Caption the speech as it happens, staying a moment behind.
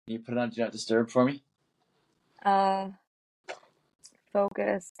Can you put it on Do Not Disturb for me? Uh,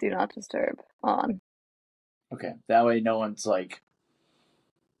 Focus, do not disturb on. Okay. That way no one's like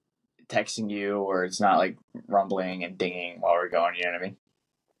texting you or it's not like rumbling and dinging while we're going, you know what I mean?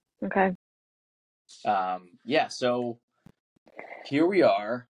 Okay. Yeah, so here we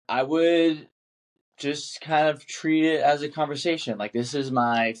are. I would just kind of treat it as a conversation. Like, this is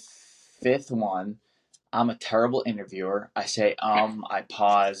my fifth one. I'm a terrible interviewer. I say, I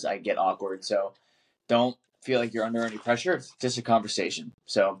pause, I get awkward. So don't feel like you're under any pressure. It's just a conversation.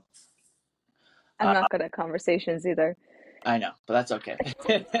 So I'm not good at conversations either. I know, but that's okay.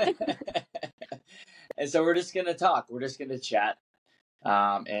 And so we're just going to talk. We're just going to chat,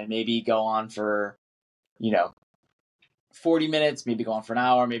 and maybe go on for, 40 minutes, maybe go on for an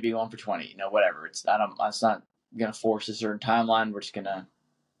hour, maybe go on for 20, whatever. It's not going to force a certain timeline. We're just going to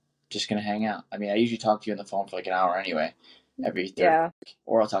hang out. I mean, I usually talk to you on the phone for like an hour anyway, every third week,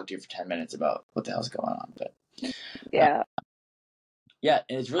 or I'll talk to you for 10 minutes about what the hell's going on. But yeah. Yeah,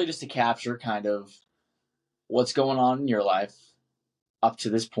 and it's really just to capture kind of what's going on in your life up to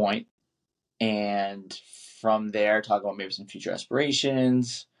this point, and from there talk about maybe some future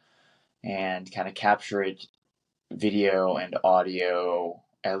aspirations and kind of capture it video and audio,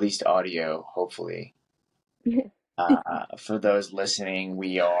 at least audio, hopefully. For those listening,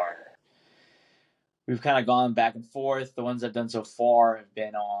 we've kind of gone back and forth. The ones I've done so far have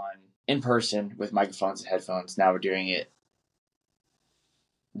been on in person with microphones and headphones. Now we're doing it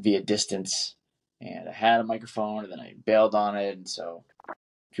via distance, and I had a microphone and then I bailed on it, and so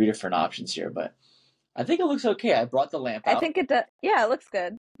 2 different options here, but I think it looks okay. I brought the lamp out. I think it does. Yeah, it looks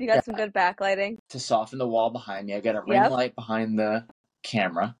good. You got some good backlighting to soften the wall behind me. I got a ring light behind the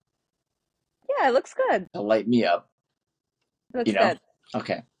camera. Yeah, it looks good. To light me up. It looks good.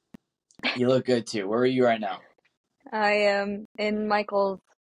 Okay. You look good too. Where are you right now? I am in Michael's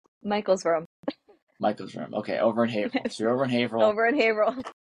room. Michael's room. Okay, over in Haverhill. So you're over in Haverhill. Over in Haverhill.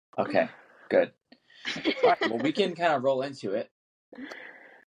 Okay, good. All right, well, we can kind of roll into it.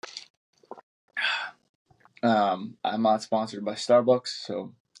 I'm not sponsored by Starbucks,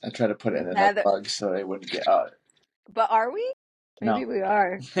 so I try to put it in the plug so they wouldn't get out. But are we? Maybe we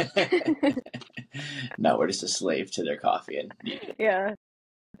are. No, we're just a slave to their coffee and yeah.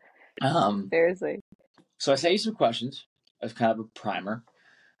 Seriously. So I sent you some questions as kind of a primer,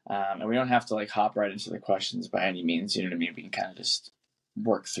 and we don't have to like hop right into the questions by any means. You know what I mean? We can kind of just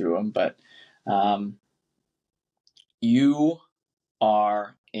work through them. But you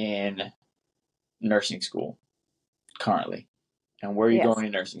are in nursing school currently, and where are you going to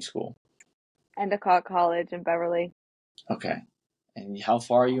nursing school? Endicott College in Beverly. Okay, and how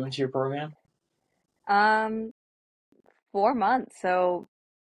far are you into your program? 4 months, so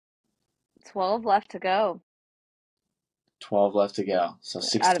 12 left to go. 12 left to go. So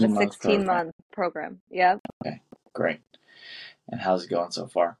 16 out of a 16-month program. Yep. Okay, great. And how's it going so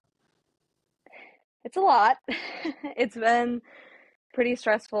far? It's a lot. It's been pretty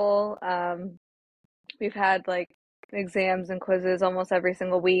stressful. We've had like exams and quizzes almost every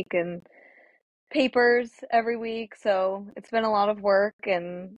single week and papers every week, so it's been a lot of work,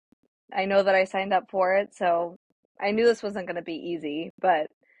 and I know that I signed up for it, so I knew this wasn't going to be easy, but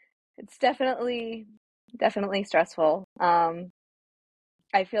it's definitely stressful.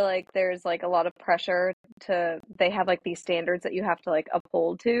 I feel like there's like a lot of pressure they have like these standards that you have to like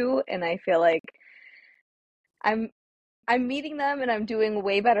uphold to, and I feel like I'm meeting them and I'm doing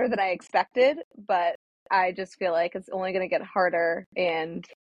way better than I expected, but I just feel like it's only going to get harder, and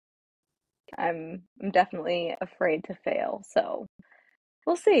I'm definitely afraid to fail. So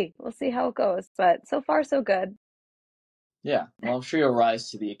we'll see how it goes, but so far so good. Yeah, well, I'm sure you'll rise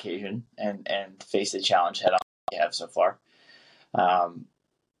to the occasion and face the challenge head on you have so far.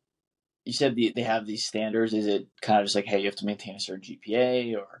 You said they have these standards. Is it kind of just like, hey, you have to maintain a certain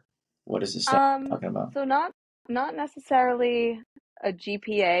GPA, or what is this talking about? So not necessarily a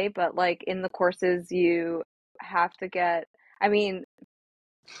GPA, but like in the courses you have to get, I mean,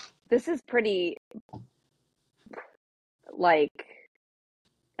 this is pretty, like,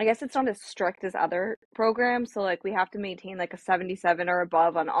 I guess it's not as strict as other programs. So like we have to maintain like a 77 or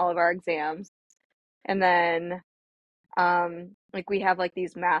above on all of our exams. And then like we have like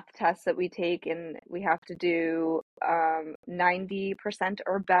these math tests that we take, and we have to do 90%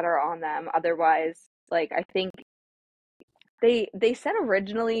 or better on them. Otherwise, like I think they said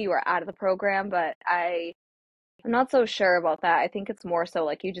originally you were out of the program, but I'm not so sure about that. I think it's more so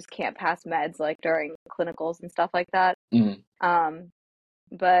like you just can't pass meds like during clinicals and stuff like that.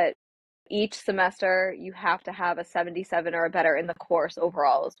 But each semester you have to have a 77 or a better in the course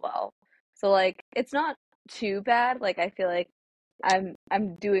overall as well. So like it's not too bad. Like I feel like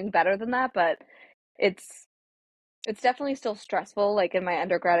I'm doing better than that, but it's it's definitely still stressful. Like in my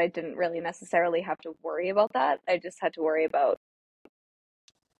undergrad, I didn't really necessarily have to worry about that. I just had to worry about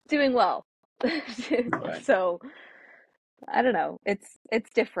doing well. Right. So I don't know. It's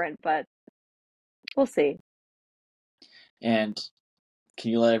different, but we'll see. And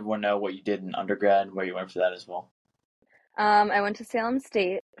can you let everyone know what you did in undergrad and where you went for that as well? I went to Salem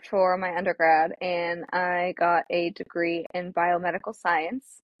State for my undergrad, and I got a degree in biomedical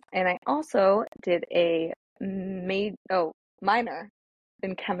science. And I also did a minor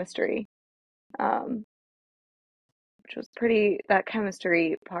in chemistry, um, which was pretty. That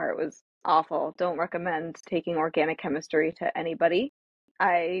chemistry part was awful. Don't recommend taking organic chemistry to anybody.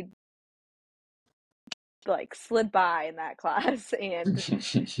 I like slid by in that class, and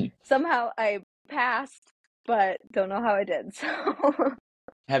somehow I passed, but don't know how I did. So.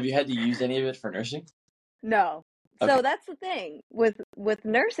 Have you had to use any of it for nursing? No. Okay. So that's the thing with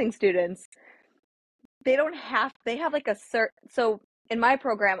nursing students, they have like a so in my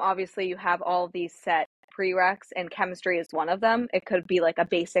program obviously you have all of these set prereqs and chemistry is one of them. It could be like a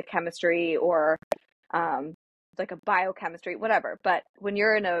basic chemistry or um like a biochemistry, whatever. But when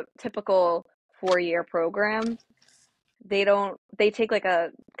you're in a typical 4-year program, they take like a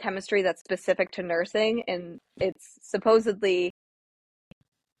chemistry that's specific to nursing, and it's supposedly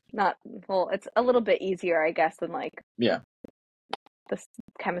not, well, it's a little bit easier, I guess, than like Yeah. the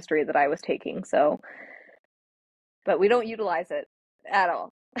chemistry that I was taking. So, but we don't utilize it at all.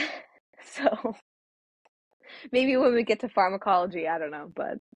 So maybe when we get to pharmacology, I don't know,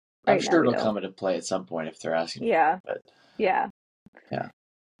 but I'm right now sure we it'll don't. come into play at some point if they're asking for Yeah, it. But yeah. yeah,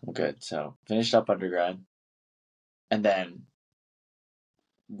 well, good. So finished up undergrad. And then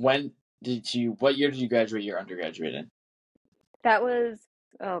what year did you graduate your undergraduate in? That was,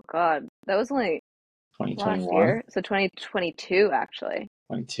 oh God, that was only last 2021? year. So 2022, actually.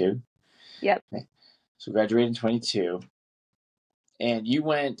 22? Yep. Okay. So graduated in 22. And you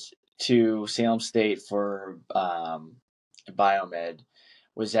went to Salem State for biomed.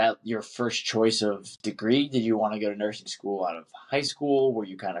 Was that your first choice of degree? Did you want to go to nursing school out of high school? Were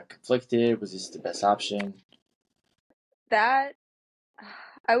you kind of conflicted? Was this the best option? That,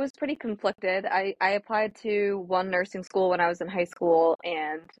 I was pretty conflicted. I applied to one nursing school when I was in high school,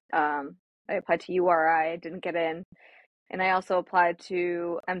 and I applied to URI. Didn't get in. And I also applied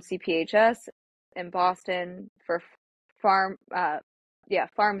to MCPHS in Boston for farm, yeah,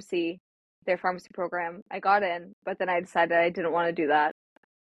 pharmacy, their pharmacy program. I got in, but then I decided I didn't want to do that.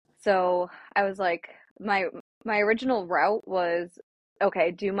 So I was like, my original route was,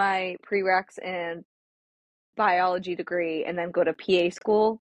 okay, do my prereqs and biology degree, and then go to PA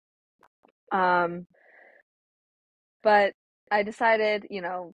school. Um, but I decided,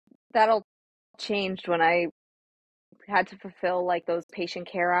 that'll changed when I had to fulfill like those patient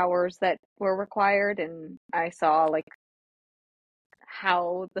care hours that were required, and I saw like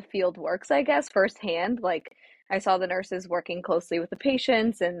how the field works, I guess, firsthand. Like I saw the nurses working closely with the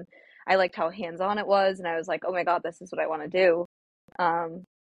patients, and I liked how hands-on it was, and I was like, oh my God, this is what I want to do. um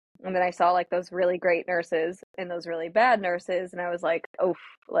and then I saw like those really great nurses and those really bad nurses, and I was like, oh,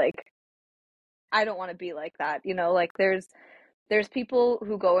 like I don't want to be like that, like there's people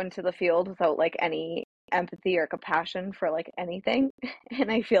who go into the field without like any empathy or compassion for like anything. And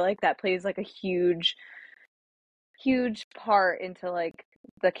I feel like that plays like a huge part into like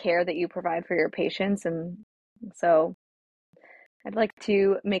the care that you provide for your patients. And so I'd like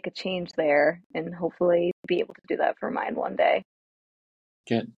to make a change there and hopefully be able to do that for mine one day.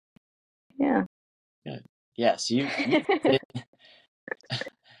 Good. Yeah. Good. Yeah, so you've been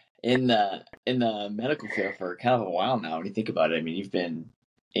in the medical field for kind of a while now. When you think about it, I mean, you've been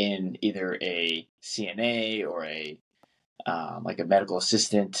in either a CNA or a like a medical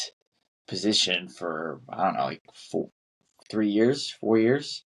assistant position for I don't know, like 3 years, 4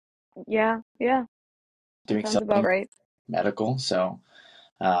 years, Yeah. Yeah. That doing sounds about something right. medical. So,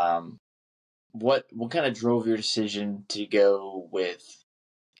 um, what kind of drove your decision to go with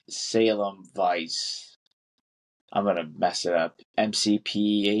Salem Vice? I'm gonna mess it up.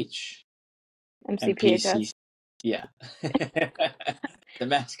 MCPH, MPC. MCPHS. Yeah, the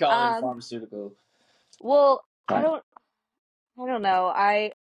Mass College of Um, Pharmaceutical well, Science. I don't know.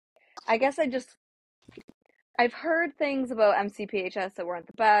 I guess I've heard things about MCPHS that weren't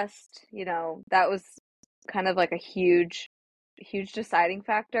the best. That was kind of like a huge deciding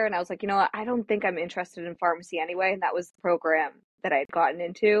factor. And I was like, you know what? I don't think I'm interested in pharmacy anyway. And that was the program that I had gotten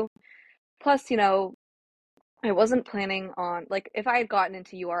into. Plus, I wasn't planning on, like, if I had gotten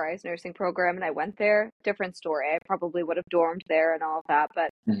into URI's nursing program and I went there, different story. I probably would have dormed there and all of that. But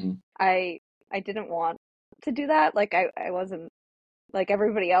Mhm. I, I didn't want to do that. Like, I wasn't. like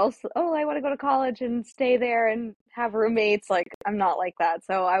everybody else, oh, I want to go to college and stay there and have roommates. Like, I'm not like that.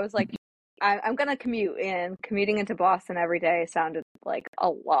 So I was like, I'm gonna commute, and commuting into Boston every day sounded like a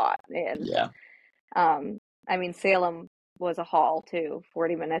lot. And Yeah. um, I mean, Salem was a haul too,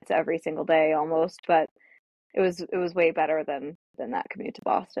 40 minutes every single day almost, but it was way better than that commute to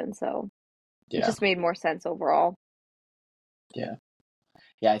Boston. So it Yeah. just made more sense overall. Yeah.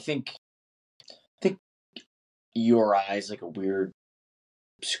 Yeah. I think URI is like a weird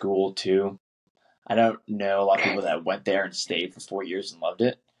school too. I don't know a lot of people that went there and stayed for 4 years and loved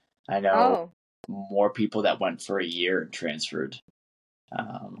it. I know Oh, more people that went for a year and transferred. I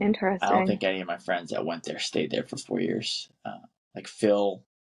don't interesting. think any of my friends that went there stayed there for 4 years. Like Phil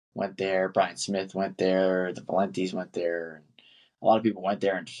went there, Brian Smith went there, the Valentes went there, and a lot of people went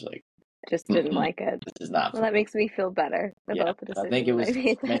there and just like, Just didn't mm-mm, like it. this is not Well, for that me. makes me feel better Yeah, about the I think it decision that I was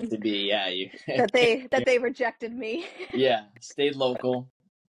made meant then. to be. Yeah, you, That they rejected me. yeah, stayed local,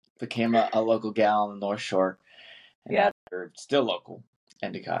 became a local gal on the North Shore, and now Yep, you're still local,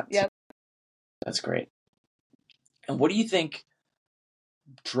 Endicott. So yep. that's great. And what do you think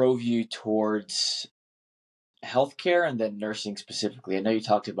drove you towards healthcare and then nursing specifically? I know you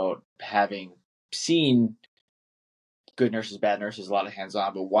talked about having seen good nurses, bad nurses, a lot of hands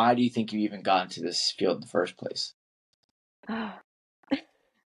on, but why do you think you even got into this field in the first place?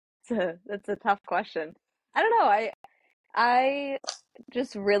 That's a tough question. I don't know. I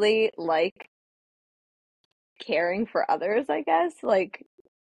just really like caring for others, I guess. Like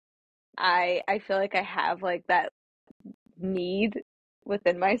I feel like I have like that need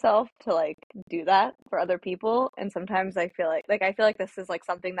within myself to like do that for other people, and sometimes I feel like this is like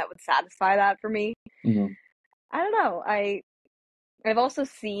something that would satisfy that for me. Mm-hmm. I don't know. I've also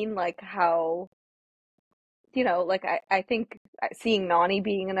seen like how, like I think seeing Nani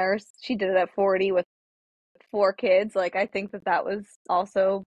being a nurse, she did it at 40 with 4 kids. Like I think that was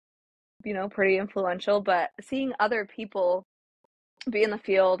also, pretty influential, but seeing other people be in the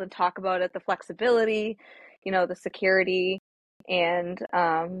field and talk about it, the flexibility, the security, and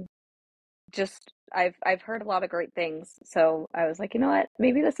just I've heard a lot of great things. So I was like, you know what?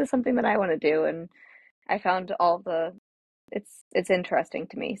 Maybe this is something that I want to do, and I found all the it's interesting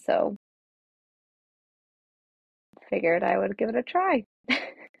to me. So figured I would give it a try.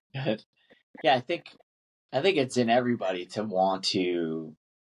 Good. Yeah, I think it's in everybody to want to,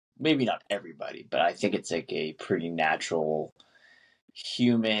 maybe not everybody, but I think it's like a pretty natural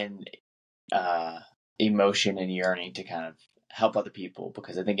human uh, emotion and yearning to kind of help other people,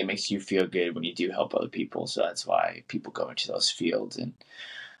 because I think it makes you feel good when you do help other people. So that's why people go into those fields. And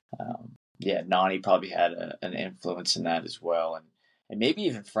yeah, Nani probably had an influence in that as well, and maybe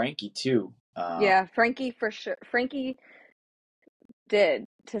even Frankie too. Yeah, Frankie for sure. Frankie did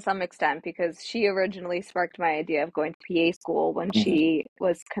to some extent because she originally sparked my idea of going to PA school when Mhm. she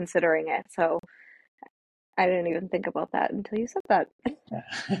was considering it. So I didn't even think about that until you said that.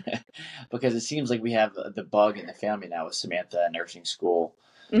 Because it seems like we have the bug in the family now with Samantha in nursing school.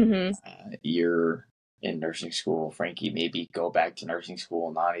 Hmm. You're in nursing school. Frankie maybe go back to nursing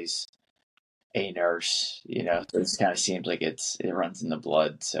school. Nani's a nurse. So it kind of seems like it runs in the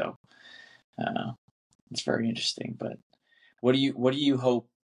blood. So uh, it's very interesting. But what do you hope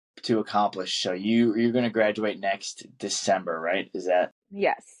to accomplish? So you're going to graduate next December, right? Is that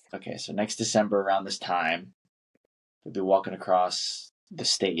Yes, okay? So next December around this time, you'll be walking across the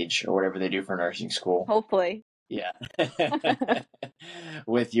stage or whatever they do for nursing school. hopefully. Yeah.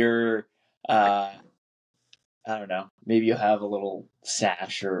 With your, uh, I don't know, maybe you'll have a little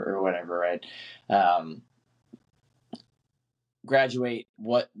sash or whatever, right? Um, Graduate.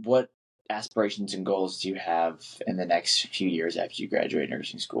 What aspirations and goals do you have in the next few years after you graduate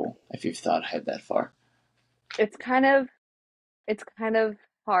nursing school? If you've thought ahead that far. It's kind of it's kind of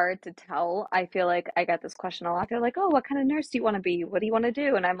hard to tell. I feel like I get this question a lot. They're like, "Oh, what kind of nurse do you want to be? What do you want to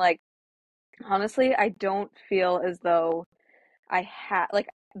do?" And I'm like, honestly, I don't feel as though I have like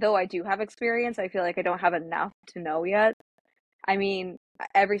though I do have experience, I feel like I don't have enough to know yet. I mean,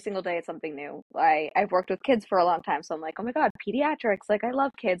 every single day it's something new. I've worked with kids for a long time, so I'm like, oh my God, pediatrics, like I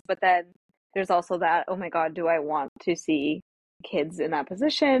love kids, but then there's also that, oh my God, do I want to see kids in that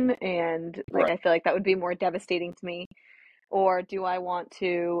position? And like Right. I feel like that would be more devastating to me. Or do I want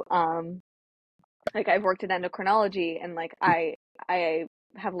to like I've worked in endocrinology, and like I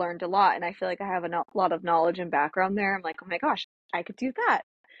have learned a lot, and I feel like I have a lot of knowledge and background there. I'm like, oh my gosh, I could do that.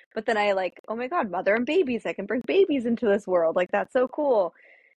 But then I like, oh my God, mother and babies, I can bring babies into this world. Like that's so cool.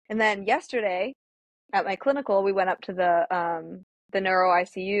 And then yesterday at my clinical, we went up to the neuro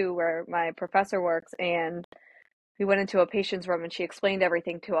ICU where my professor works, and we went into a patient's room, and she explained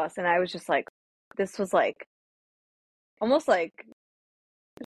everything to us, and I was just like, this was like almost like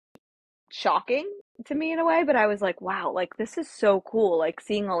shocking to me in a way, but I was like, wow, like this is so cool. Like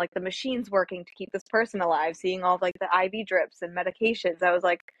seeing all like the machines working to keep this person alive, seeing all like the IV drips and medications. I was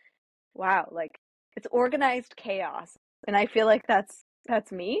like, wow, like it's organized chaos. And I feel like that's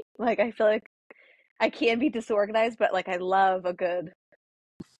me. Like I feel like I can be disorganized, but like I love a good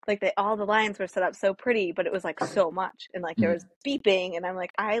like they all the lines were set up so pretty, but it was like so much and like there Mhm. was beeping and I'm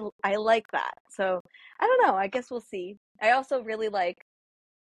like I like that. So I don't know, I guess we'll see. I also really like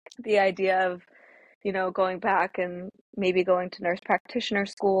the idea of, going back and maybe going to nurse practitioner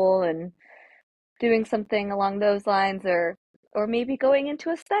school and doing something along those lines or maybe going into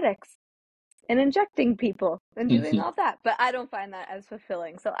aesthetics and injecting people and doing all that. But I don't find that as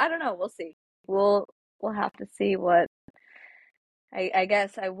fulfilling. So I don't know, we'll see. We'll have to see what I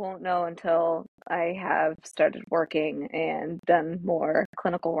guess I won't know until I have started working and done more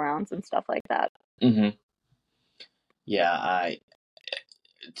clinical rounds and stuff like that. Mhm. Yeah,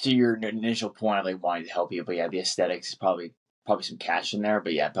 to your initial point of like wanting to help you, but yeah, the aesthetics is probably some cash in there,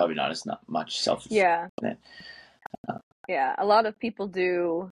 but yeah, probably not as not much self. Yeah. Yeah. A lot of people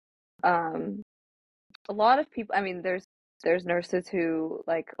do um a lot of people, I mean, there's nurses who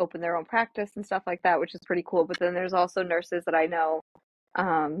like open their own practice and stuff like that, which is pretty cool. But then there's also nurses that I know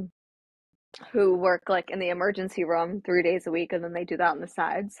um who work like in the emergency room 3 days a week and then they do that on the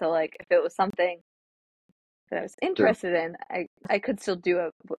side. So like if it was something that I was Sure, interested in, I could still do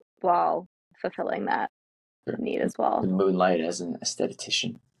it while fulfilling that sure. need as well. The moonlight as an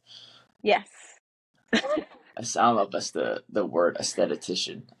aesthetician. Yes. I don't know if that's the word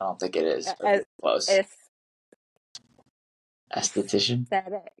aesthetician. I don't think it is, but As, it's close. as Esthetician.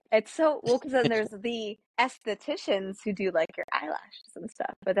 aesthetic. It's so well because then there's the estheticians who do like your eyelashes and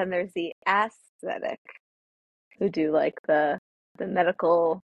stuff, but then there's the aesthetic who do like the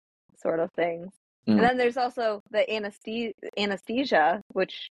medical sort of things. And Mm, then there's also the anesthesia,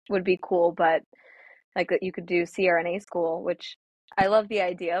 which would be cool, but like that you could do CRNA school, which I love the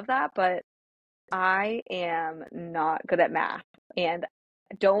idea of that, but I am not good at math and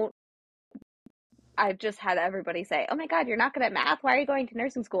don't I've just had everybody say, "Oh my God, you're not good at math. Why are you going to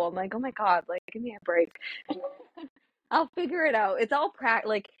nursing school?" I'm like, "Oh my God, like give me a break. I'll figure it out." It's all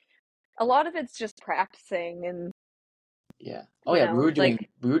like a lot of it's just practicing and yeah. Oh yeah, like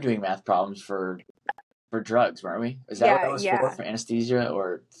we were doing math problems for drugs, weren't we? Is that what yeah, that was yeah. for anesthesia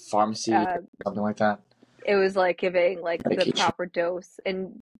or pharmacy or Uh, something like that? it was like giving like the Medication. proper dose,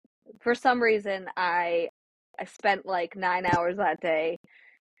 and for some reason, I spent like 9 hours that day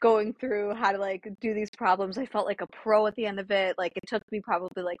going through how to like do these problems. I felt like a pro at the end of it. Like it took me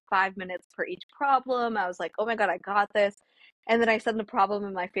probably like 5 minutes per each problem. I was like, oh my God, I got this. And then I send the problem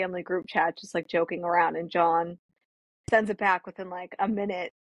in my family group chat, just like joking around, and John sends it back within like a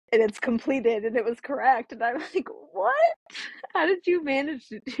minute and it's completed and it was correct. And I'm like, what? How did you manage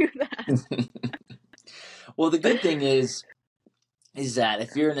to do that? Well, the good thing is that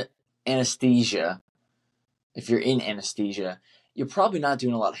if you're in anesthesia, if you're in anesthesia, you're probably not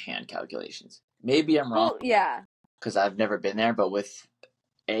doing a lot of hand calculations. Maybe I'm wrong Well, yeah, because I've never been there, but with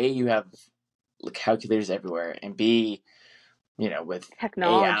A, you have calculators everywhere, and B, with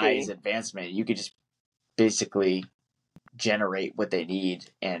AI's technology. advancement, you could just basically generate what they need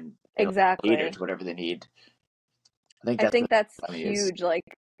and it'll cater Exactly. to whatever they need. I think I that's what think that's funny is. huge. Like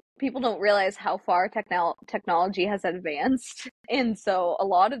people don't realize how far technology has advanced. And so a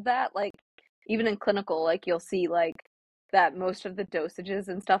lot of that, like even in clinical, like you'll see like that most of the dosages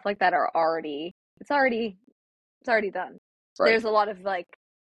and stuff like that are already it's already done. Right. There's a lot of like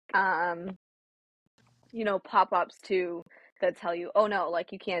um, pop-ups too that tell you, "Oh no,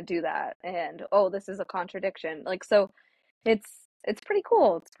 like you can't do that." And, "Oh, this is a contradiction." Like so it's pretty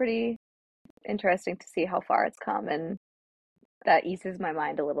cool. It's pretty interesting to see how far it's come and that eases my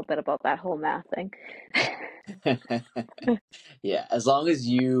mind a little bit about that whole math thing. Yeah, as long as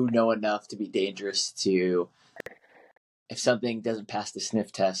you know enough to be dangerous to if something doesn't pass the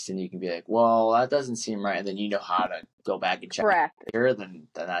sniff test and you can be like, well, that doesn't seem right, and then you know how to go back and check it Correct. later, then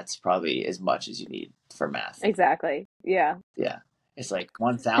that's probably as much as you need for math. Exactly. Yeah. Yeah. It's like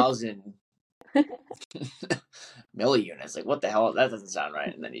 1,000 milliunits. Like, what the hell? That doesn't sound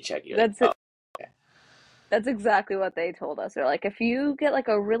right. And then you check, you're like, That's oh, it. okay. That's exactly what they told us. They're like, if you get like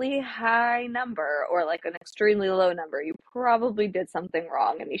a really high number or like an extremely low number, you probably did something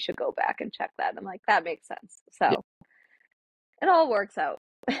wrong and you should go back and check that. And I'm like, that makes sense. Yeah. So it all works out.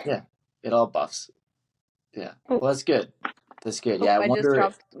 Yeah. It all buffs. Yeah. Oh, Well, that's good. That's good. oh, Yeah. I I just wonder.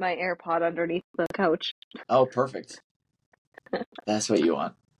 dropped my AirPod underneath the couch. Oh, perfect. That's what you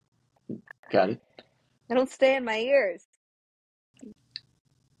want. Got it. I don't stay in my ears.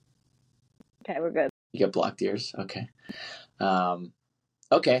 Okay, we're good. You get blocked ears. Okay. Um,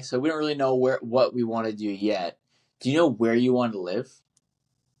 Okay, so we don't really know what we want to do yet. Do you know where you want to live?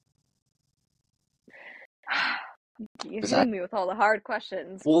 You're 'Cause I hitting me with all the hard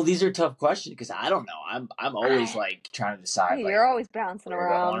questions. Well, these are tough questions because I don't know. I'm always I, like trying to decide you're like always bouncing where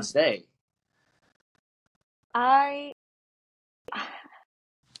do I want to around. stay? I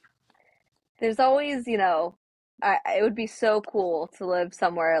There's always, it would be so cool to live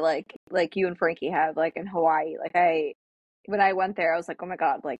somewhere like you and Frankie have, like in Hawaii. When I went there, I was like, oh my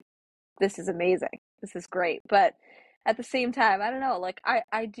God, like this is amazing. This is great. But at the same time, I don't know, like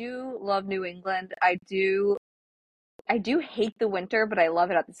I do love New England. I do hate the winter, but I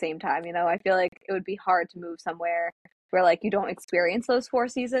love it at the same time. I feel like it would be hard to move somewhere where like you don't experience those four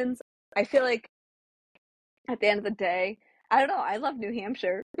seasons. I feel like at the end of the day, I don't know, I love New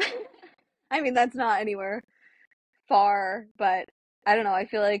Hampshire. I mean, that's not anywhere far, but I don't know. I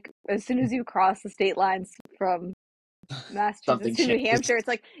feel like as soon as you cross the state lines from Massachusetts Something to New changes. Hampshire, it's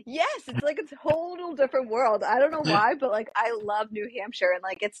like, yes, it's like a total different world. I don't know why, but like I love New Hampshire and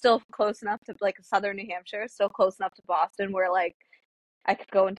like it's still close enough to like southern New Hampshire, still close enough to Boston where like I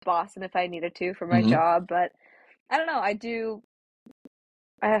could go into Boston if I needed to for my Hmm. job, but I don't know.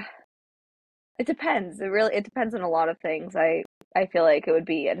 Uh, it depends. It depends on a lot of things. I feel like it would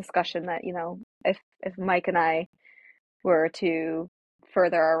be a discussion that, if Mike and I were to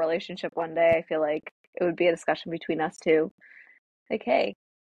further our relationship one day, I feel like it would be a discussion between us two. Like, hey,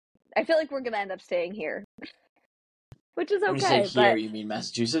 I feel like we're gonna end up staying here, which is When you say okay, here, but you mean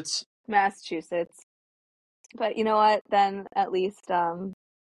Massachusetts? Massachusetts. But you know what? Then at least,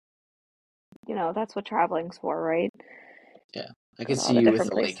 that's what traveling's for, right? Yeah, I Go could to all see the you with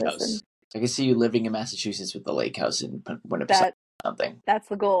different the lake places, and house. I could see you living in Massachusetts with the lake house in Winnipesaukee that or something. that's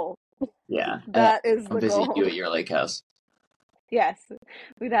the goal. Yeah, and I'll That is come the visit you goal. at your lake house. Yes,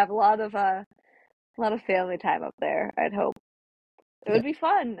 we'd have a lot of family time up there. I'd hope it Yeah, would be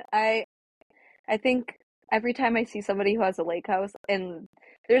fun. I think every time I see somebody who has a lake house, and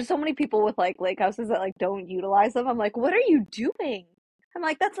there's so many people with like lake houses that like don't utilize them. I'm like, what are you doing? I'm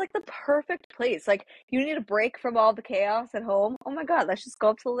like, that's like the perfect place. Like, you need a break from all the chaos at home. Oh my God, let's just go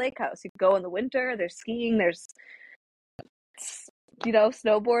up to the lake house. You can go in the winter, there's skiing, there's,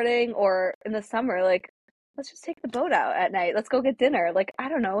 snowboarding, or in the summer, like, let's just take the boat out at night. Let's go get dinner. Like, I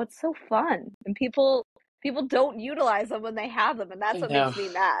don't know, it's so fun. And people don't utilize them when they have them, and that's I what know. makes me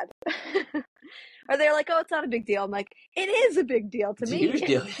mad. Or they're like, oh, it's not a big deal. I'm like, it is a big deal to It's a huge me.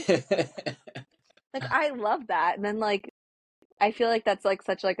 deal. Like, I love that. And then, like, I feel like that's, like,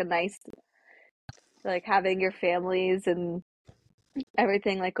 such, like, a nice, like, having your families and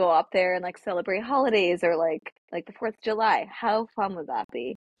everything, like, go up there and, like, celebrate holidays or, like the 4th of July. How fun would that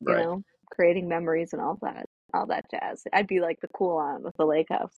be? You Right. know, creating memories and all that jazz. I'd be, like, the cool aunt with the lake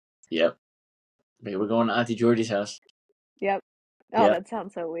house. Yep. Maybe we're going to Auntie Georgie's house. Yep. Oh, Yep. that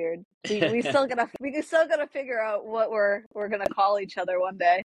sounds so weird. We still gotta figure out what we're gonna call each other one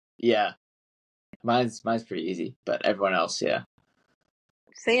day. Yeah. Mine's pretty easy, but everyone else, yeah.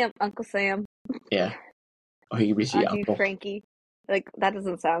 Sam, Uncle Sam, Yeah. Oh, he could be your Auntie uncle. Frankie. Like, that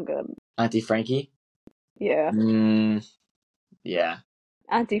doesn't sound good. Auntie Frankie? Yeah. Mm, yeah.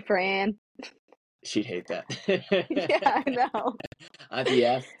 Auntie Fran. She'd hate that. Yeah, I know. Auntie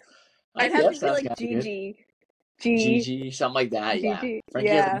F. I'd Auntie have F to say sounds like kind of good. Gigi. G Gigi, something like that, yeah. Gigi. Frankie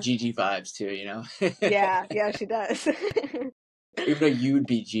has like Yeah. Gigi vibes too, you know? Yeah, yeah, she does. Even though you'd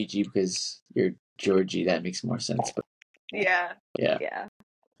be Gigi because you're Georgie, that makes more sense. But Yeah. yeah. Yeah.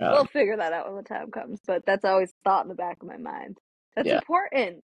 We'll Um, figure that out when the time comes, but that's always a thought in the back of my mind. That's yeah.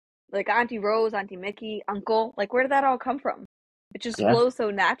 important. Like Auntie Rose, Auntie Mickey, Uncle, like where did that all come from? It just Yeah. flows so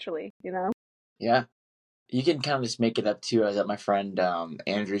naturally, you know? Yeah. You can kind of just make it up too. I was at my friend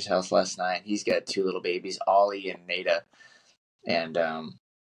Andrew's house last night. He's got two little babies, Ollie and Nada. And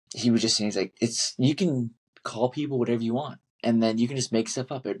he was just saying, he's like, it's you can call people whatever you want, and then you can just make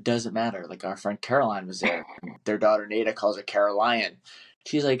stuff up. It doesn't matter. Like our friend Caroline was there. Their daughter Nada calls her Caroline.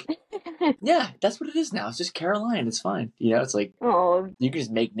 She's like, yeah, that's what it is now. It's just Caroline. It's fine. You know, it's like Oh, you can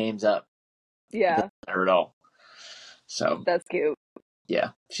just make names up. It doesn't yeah, matter at all. So that's cute. yeah,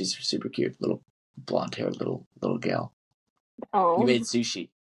 she's super cute, little blonde haired little gal. We made Oh, sushi.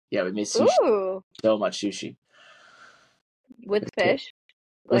 Yeah, we made sushi. ooh, So much sushi. It with was good. fish,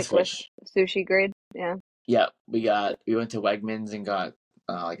 With like with fish. sushi grade. Yeah, Yeah, we went to Wegmans and got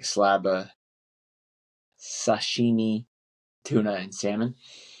like a slab of sashimi tuna and salmon,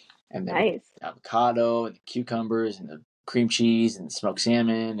 and then we got nice. the avocado and the cucumbers and the cream cheese and the smoked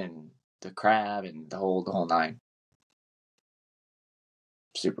salmon and the crab and the whole nine.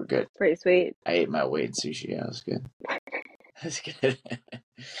 Super good. Pretty sweet. I ate my weight in sushi. Yeah, it was good. That's good.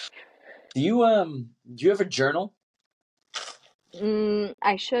 Do you ever journal?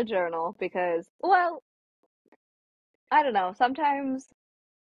 I should journal because, well, I don't know. Sometimes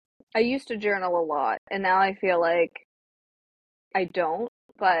I used to journal a lot, and now I feel like I don't,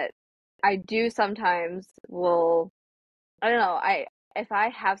 but I do sometimes will, I don't know, if I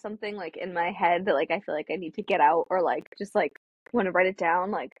have something like in my head that like I feel like I need to get out or like just like want to write it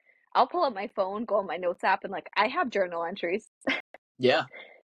down, like I'll pull up my phone, go on my notes app and like I have journal entries. Yeah,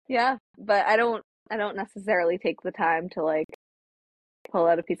 Yeah, but I don't necessarily take the time to like pull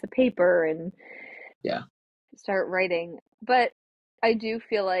out a piece of paper and yeah. start writing. But I do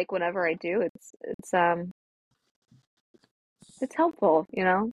feel like whenever I do, it's helpful, you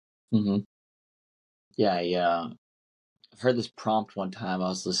know? Hmm. Yeah, I've heard this prompt one time. I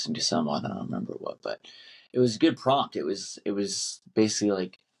was listening to someone, I don't remember what, but it was a good prompt. It was basically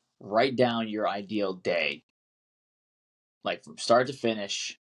like write down your ideal day, like from start to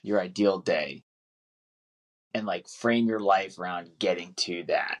finish, your ideal day, and like frame your life around getting to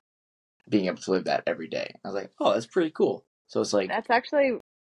that, being able to live that every day. I was like, oh, that's pretty cool. So it's like, That's actually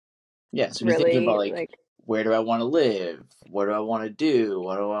yeah. So when you're thinking about really like, like where do I want to live? What do I want to do?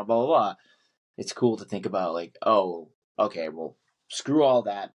 What do I blah blah blah? It's cool to think about like, oh, okay, well, screw all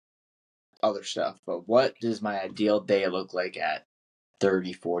that other stuff, but what does my ideal day look like at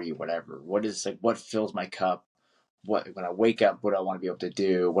 30, 40, whatever? What is like, what fills my cup? What, when I wake up, what do I want to be able to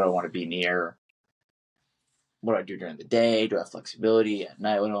do? What do I want to be near? What do I do during the day? Do I have flexibility at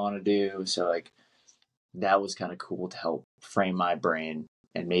night? What do I want to do? So like, that was kind of cool to help frame my brain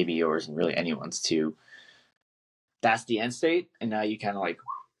and maybe yours and really anyone's too. That's the end state. And now you kind of like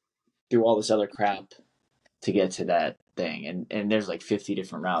do all this other crap to get to that thing. And there's like 50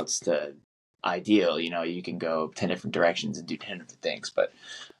 different routes to ideal. You can go 10 different directions and do 10 different things, but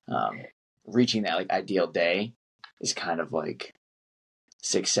um, reaching that like ideal day is kind of like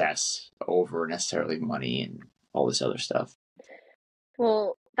success over necessarily money and all this other stuff.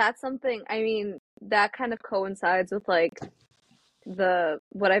 well, that's something, I mean, that kind of coincides with like the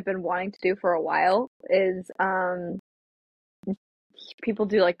what I've been wanting to do for a while is people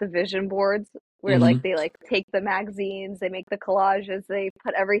do like the vision boards where like Mm-hmm. they like take the magazines, they make the collages, they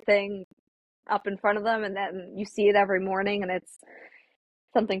put everything up in front of them and then you see it every morning and it's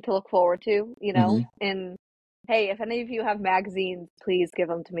something to look forward to, you know? Mm-hmm. And hey, if any of you have magazines, please give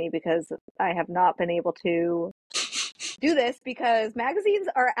them to me because I have not been able to do this because magazines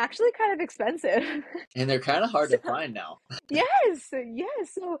are actually kind of expensive. And they're kind of hard So, to find now. yes,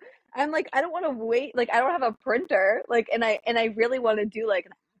 yes. So I'm like, I don't want to wait. Like, I don't have a printer. Like, and I really want to do like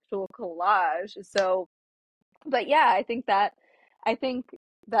an actual collage. So, but yeah, I think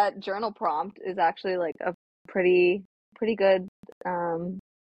that journal prompt is actually like a pretty good um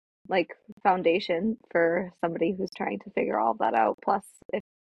like foundation for somebody who's trying to figure all of that out. Plus, if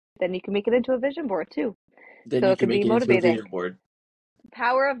then you can make it into a vision board too. Then So you it can can be make it into a motivating. vision board.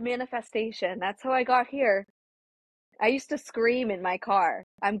 Power of manifestation. That's how I got here. I used to scream in my car,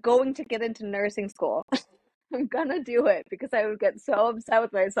 I'm going to get into nursing school. I'm gonna do it because I would get so upset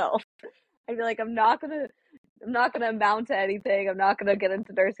with myself. I'd be like, I'm not gonna amount to anything. I'm not gonna get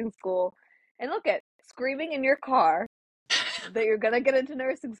into nursing school. And look at screaming in your car that you're gonna get into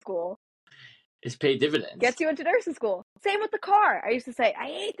nursing school It's paid dividends. gets you into nursing school. Same with the car. I used to say, I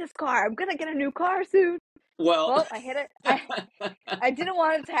hate this car. I'm gonna get a new car soon. Well, Well, I hit it. I didn't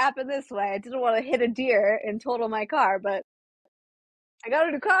want it to happen this way. I didn't want to hit a deer and total my car, but I got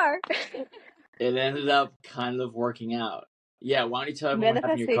a new car. it ended up kind of working out. Yeah, why don't you tell everyone what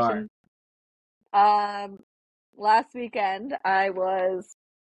happened to your car? Manifestation. Um, Last weekend I was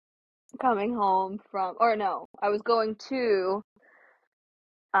coming home from, or no, I was going to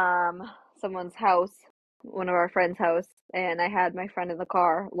um someone's house, one of our friends' house, and I had my friend in the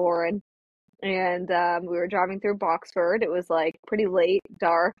car, Lauren, and we were driving through Boxford. It was like pretty late,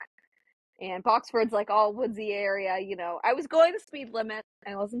 dark, and Boxford's like all woodsy area, you know. I was going the speed limit.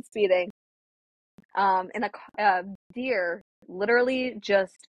 I wasn't speeding. And a deer literally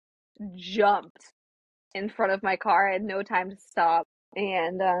just jumped in front of my car. I had no time to stop.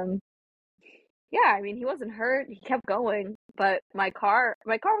 And yeah, I mean, he wasn't hurt. He kept going, but my car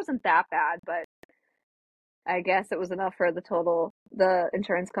wasn't that bad, but I guess it was enough for the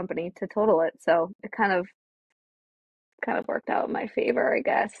insurance company to total it. So it kind of worked out in my favor, I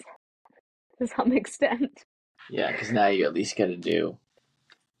guess, to some extent. Yeah, because now you at least got to do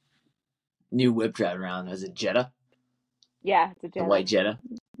new whip drive around as a Jetta, Yeah, it's a the Jetta. white Jetta,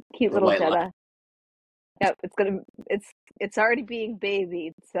 Cute the little white line. Jetta. Yep, it's already being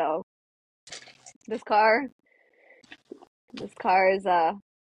babied, so this car this car is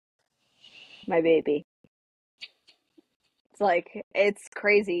my baby. It's like it's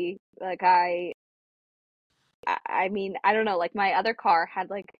crazy. Like I mean, I don't know, like my other car had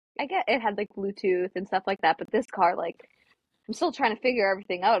like, I get it had like Bluetooth and stuff like that, but this car, like, I'm still trying to figure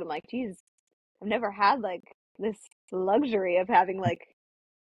everything out. I'm like, geez, I've never had like this luxury of having like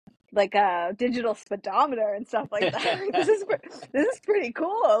a digital speedometer and stuff like that. Like, this is pretty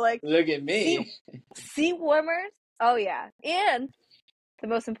cool. Like Look at seat me. seat warmers. Oh yeah, and the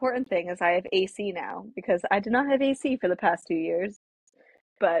most important thing is I have AC now because I did not have AC for the past 2 years,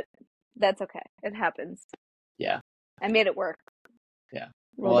 but that's okay. It happens. Yeah. I made it work. Yeah.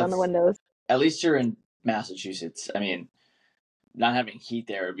 Roll Well, down the windows. at least you're in Massachusetts. I mean, not having heat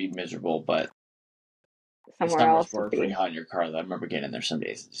there would be miserable, but the Somewhere summers else would were pretty be. hot in your car. Though. I remember getting in there some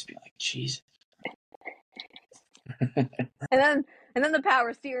days and just being like, "Jeez." And then the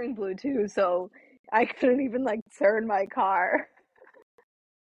power steering blew too, so I couldn't even like turn my car.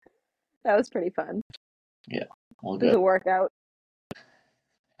 That was pretty fun. Yeah. Well, It was good. a workout.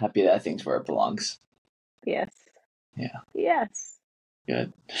 Happy that thing's where it belongs. Yes. Yeah. Yes.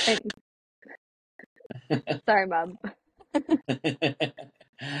 Good. Sorry, Mom.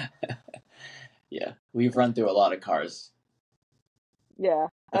 Yeah. We've run through a lot of cars. Yeah.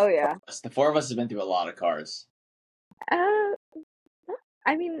 Oh yeah. The four of us have been through a lot of cars. Uh,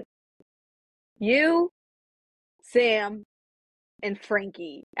 I mean, you, Sam, and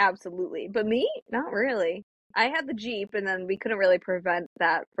Frankie, absolutely. But me, not really. I had the Jeep, and then we couldn't really prevent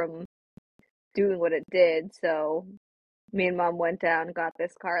that from doing what it did. So me and Mom went down and got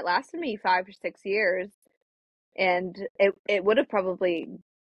this car. It lasted me 5 or 6 years, and it would have probably.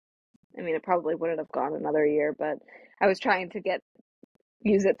 I mean, it probably wouldn't have gone another year, but I was trying to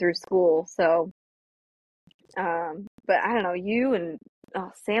use it through school. So, but I don't know. You and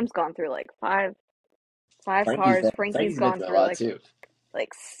Sam's gone through like five cars. Frankie's Frankie's been gone through a through lot too.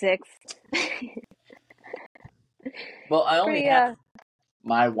 like six. Well, I only Pretty had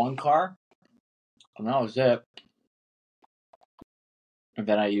my one car, and that was it. And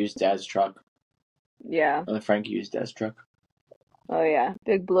then I used Dad's truck. yeah. And then Frankie used Dad's truck. Oh yeah,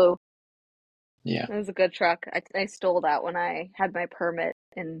 Big Blue. Yeah. It was a good truck. I stole that when I had my permit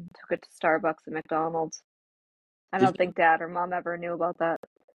and took it to Starbucks and McDonald's. I don't think Dad or Mom ever knew about that.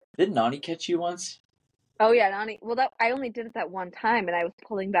 Did Nani catch you once? Oh yeah, Nani. Well, that I only did it that one time, and I was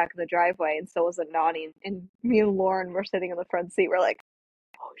pulling back in the driveway, and so was it Nani. And me and Lauren were sitting in the front seat. We're like,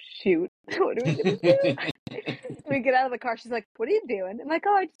 "Oh shoot, what are we gonna do?" We get out of the car. She's like, "What are you doing?" I'm like,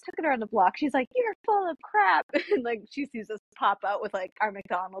 "Oh, I just took it around the block." She's like, "You're full of crap." And like she sees us pop out with like our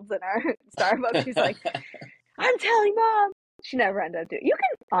McDonald's and our Starbucks. She's like, "I'm telling Mom." She never ended up doing. You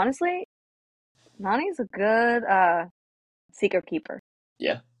can honestly, Nani's a good secret keeper.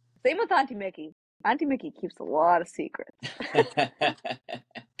 Yeah. Same with Auntie Mickey. Auntie Mickey keeps a lot of secrets.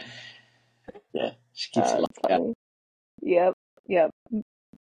 Yeah, she keeps it That's funny. Yep.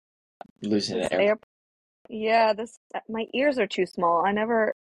 losing This it. yeah, this my ears are too small. I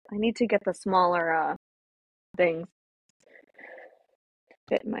need to get the smaller things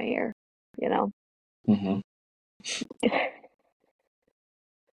fit in my ear, you know. Mm-hmm.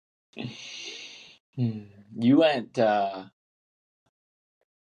 You went skydiving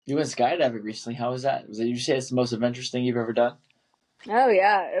recently. How was that? Did you say it's the most adventurous thing you've ever done? Oh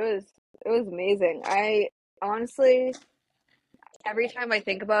yeah, it was amazing. I honestly every time I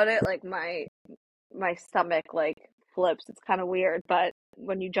think about it, like my stomach like flips. It's kind of weird, but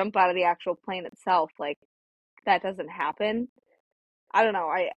when you jump out of the actual plane itself, like that doesn't happen. I don't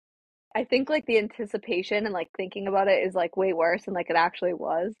know. I think like the anticipation and like thinking about it is like way worse than like it actually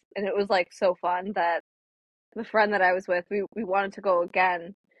was. And it was like so fun that the friend that I was with, we wanted to go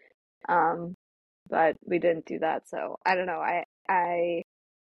again. Um, but we didn't do that. So I don't know. I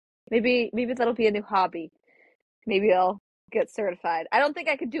maybe that'll be a new hobby. Maybe I'll get certified. I don't think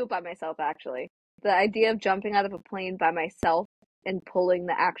I could do it by myself actually. The idea of jumping out of a plane by myself and pulling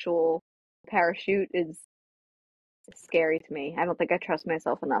the actual parachute is scary to me. I don't think I trust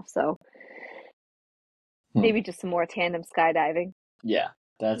myself enough. So maybe just some more tandem skydiving. Yeah,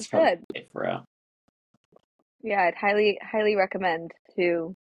 that's It's probably good. safe for Yeah, I'd highly recommend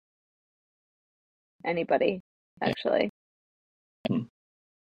to anybody, yeah. actually.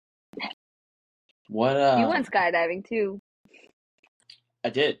 What You went skydiving too. I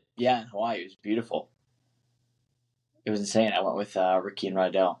did. Yeah, in Hawaii. It was beautiful. It was insane. I went with Ricky and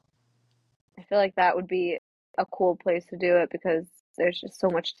Rydell. I feel like that would be a cool place to do it because there's just so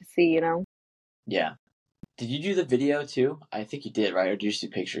much to see, you know? Yeah. Did you do the video too? I think you did, right? Or did you just do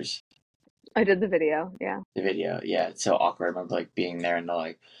pictures? I did the video, yeah. The video, yeah. It's so awkward. I remember like being there and they're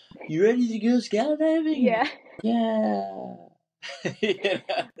like, "You ready to go skydiving?" Yeah. Yeah.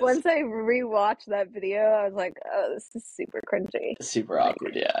 Once I rewatched that video, I was like, oh, this is super cringy. Super Like,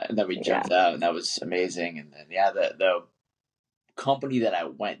 awkward, yeah. And then we yeah. jumped out, and that was amazing. And then yeah, the company that I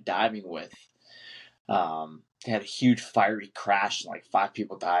went diving with, they had a huge fiery crash, and like 5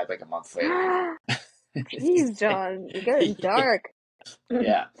 people died like a month later. Jeez, John, you're getting dark.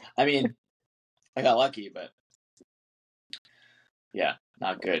 Yeah, I mean, I got lucky, but yeah,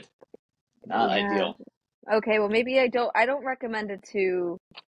 not good, not Yeah. ideal. Okay, well maybe I don't recommend it to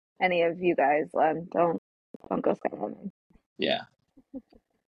any of you guys, Len. Don't go skydiving. Yeah.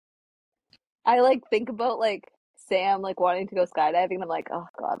 I like think about like Sam like wanting to go skydiving and I'm like, oh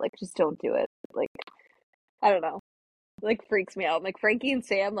God, like just don't do it. Like I don't know. Like freaks me out. Like Frankie and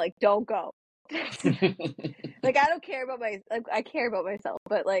Sam, like don't go. Like I don't care about I care about myself,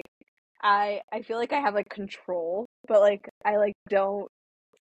 but like I feel like I have like control, but like I like don't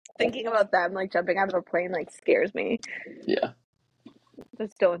thinking about them like jumping out of a plane like scares me. Yeah.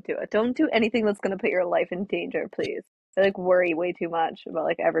 Just don't do it. Don't do anything that's gonna put your life in danger, please. I like worry way too much about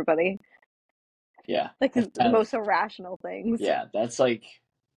like everybody. Yeah. Like That's the kind of most irrational things. yeah. That's like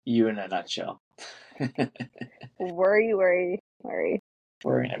you in a nutshell. Worry, worry, worry.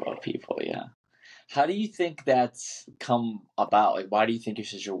 Worrying about people. Yeah. How do you think that's come about? Like, why do you think you're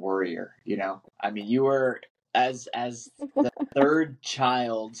such a worrier? You know, I mean, you were as the third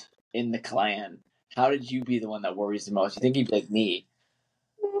child in the clan. How did you be the one that worries the most? You think you'd be like me,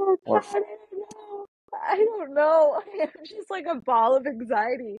 Oh or God, I don't know. I don't know. I'm just like a ball of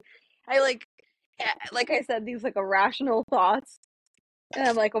anxiety. I like I said, these like irrational thoughts, and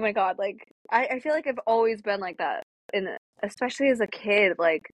I'm like, oh my God, like I feel like I've always been like that, and especially as a kid,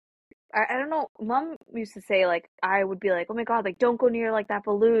 like I don't know. Mom used to say like I would be like, oh my God, like don't go near like that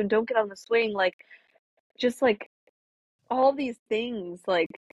balloon, don't get on the swing, like just like all these things, like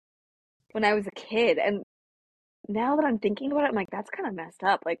when I was a kid, and now that I'm thinking about it, I'm like, that's kind of messed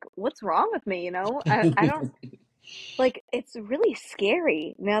up. Like, what's wrong with me? You know, I don't like. It's really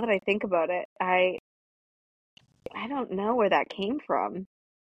scary now that I think about it. I don't know where that came from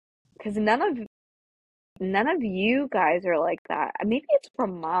because none of you guys are like that. Maybe it's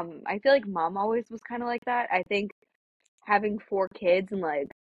from mom. I feel like mom always was kind of like that. I think having 4 kids and like,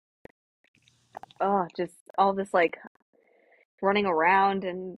 oh, just all this like running around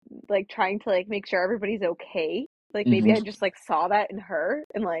and like trying to like make sure everybody's okay. Like maybe hmm I just like saw that in her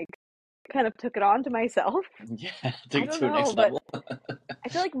and like kind of took it on to myself. yeah, I took it don't to a know, next but level. I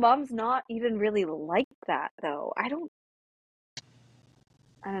feel like mom's not even really like that though. I don't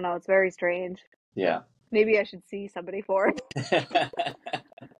know, it's very strange. Yeah. Maybe I should see somebody for it.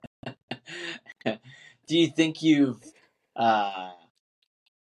 Do you think you've uh,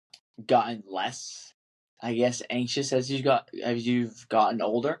 gotten less, I guess, anxious as you've gotten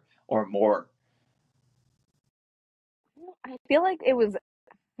older, or more? I feel like it was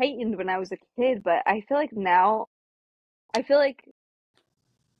heightened when I was a kid, but I feel like now I feel like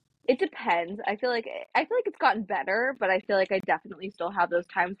it depends. I feel like it's gotten better, but I feel like I definitely still have those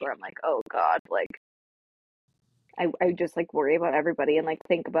times where I'm like, "Oh God," like I just like worry about everybody and like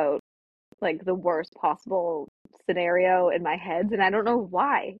think about like the worst possible scenario in my head, and I don't know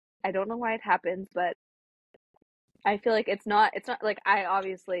why. I don't know why it happens, but I feel like it's not like I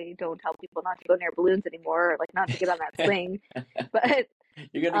obviously don't tell people not to go near balloons anymore or like not to get on that swing. But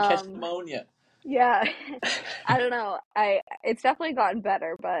You're gonna catch um pneumonia. yeah, I don't know. I It's definitely gotten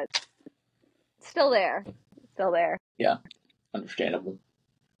better, but still there. Still there. Yeah, understandable.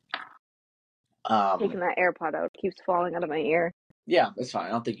 Taking that AirPod out keeps falling out of my ear. Yeah, that's fine. I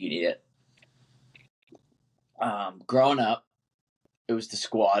don't think you need it. Growing up, it was the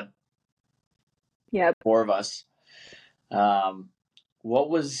squad, Yep. 4 of us. Um, what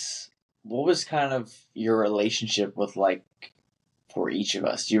was kind of your relationship with like for each of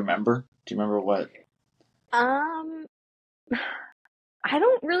us? Do you remember? Do you remember what? Um I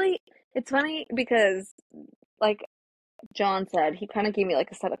don't really it's funny because like John said, he kind of gave me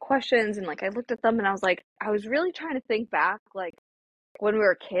like a set of questions and like I looked at them and I was like I was really trying to think back like when we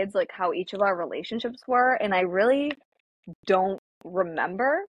were kids like how each of our relationships were and I really don't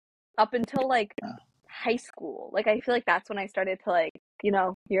remember up until like Uh, high school. Like I feel like that's when I started to like, you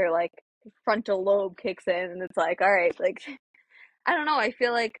know, your like frontal lobe kicks in and it's like, all right, like I don't know, I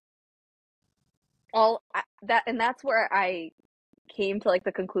feel like that and that's where I came to like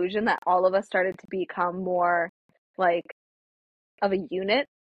the conclusion that all of us started to become more like of a unit.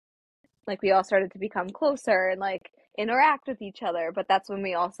 Like we all started to become closer and like interact with each other, but that's when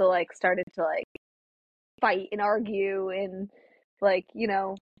we also like started to like fight and argue and like, you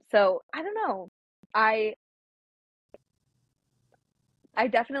know, so I don't know. I I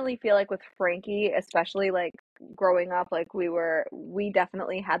definitely feel like with Frankie, especially like growing up, like we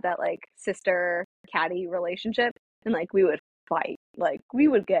definitely had that like sister caddy relationship, and like we would fight, like we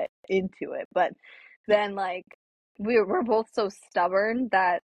would get into it, but then like we're both so stubborn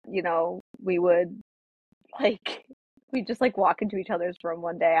that, we would like we just like walk into each other's room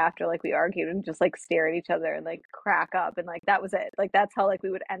one day after like we argued and just like stare at each other and like crack up, and like that was it. Like that's how like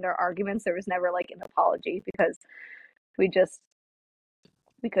we would end our arguments. There was never like an apology because we just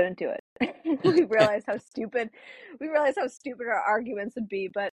we couldn't do it. We realized how stupid our arguments would be.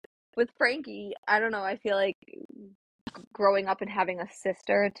 But with Frankie, I don't know, I feel like growing up and having a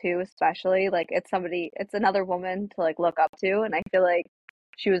sister too, especially, like it's another woman to like look up to, and I feel like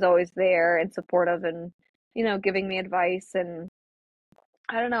she was always there and supportive and, giving me advice. And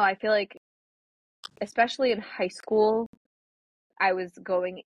I don't know, I feel like especially in high school, I was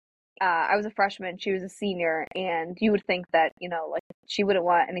going I was a freshman, she was a senior, and you would think that, like she wouldn't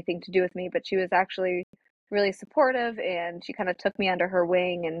want anything to do with me, but she was actually really supportive, and she kind of took me under her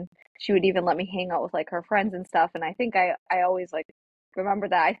wing, and she would even let me hang out with like her friends and stuff. And I think I always like remember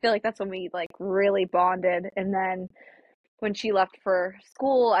that. I feel like that's when we like really bonded. And then when she left for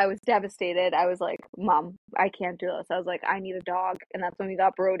school, I was devastated. I was like, Mom, I can't do this. I was like, I need a dog. And that's when we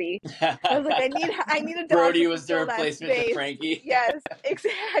got Brody. I was like, I need a dog Brody just to was the fill that replacement to space. Frankie. Yes,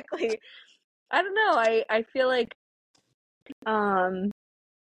 exactly. I don't know. I feel like um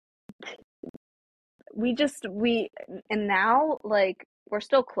we and now like we're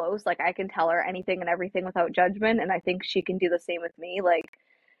still close. Like I can tell her anything and everything without judgment, and I think she can do the same with me. Like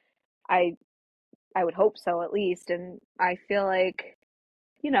I I would hope so at least. And I feel like,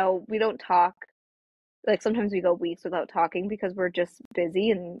 we don't talk, like sometimes we go weeks without talking because we're just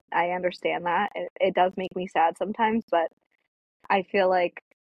busy, and I understand that. It does make me sad sometimes, but I feel like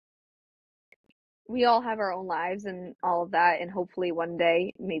we all have our own lives and all of that, and hopefully one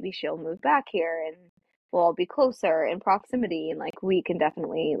day maybe she'll move back here and we'll all be closer in proximity, and like we can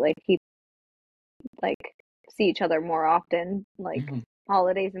definitely like keep like see each other more often, like Mhm.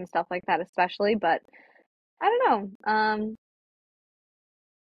 holidays and stuff like that especially. But I don't know.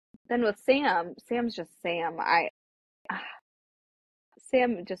 Then with Sam's just Sam. I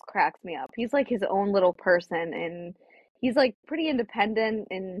Sam just cracks me up. He's like his own little person, and he's like pretty independent,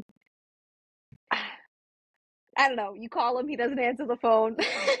 and I don't know. You call him, he doesn't answer the phone.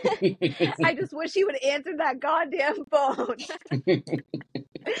 I just wish he would answer that goddamn phone.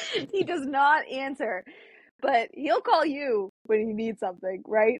 He does not answer, but he'll call you when he needs something,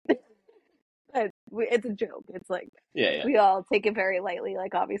 right? But it's a joke. It's like Yeah, yeah. we all take it very lightly.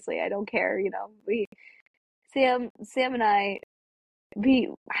 Like obviously, I don't care. We Sam and I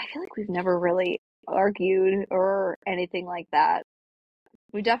feel like we've never really argued or anything like that.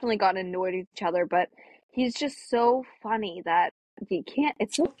 We definitely got annoyed with each other, but he's just so funny that you can't.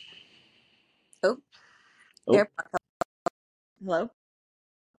 It's so. Oh, Oh, hello.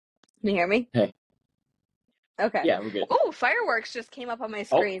 Can you hear me? hey. Okay. Yeah, we're good. Oh, fireworks just came up on my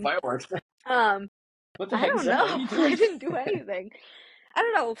Oh, screen. fireworks. Um, What the I heck is don't that? What are know. you I doing? didn't do anything. I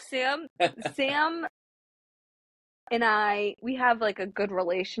don't know. Sam and we have like a good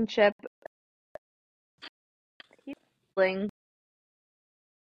relationship. He's sibling.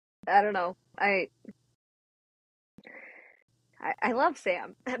 I don't know. I love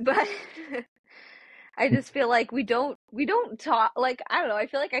Sam, but I just feel like we don't talk, like I don't know, I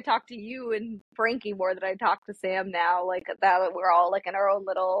feel like I talk to you and Frankie more than I talk to Sam now, like that we're all like in our own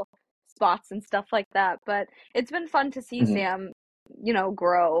little spots and stuff like that. But it's been fun to see Mhm. Sam,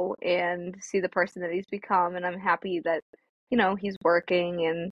 grow and see the person that he's become, and I'm happy that, he's working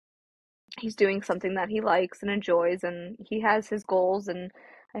and he's doing something that he likes and enjoys, and he has his goals, and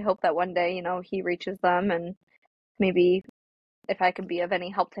I hope that one day, he reaches them. And maybe if I could be of any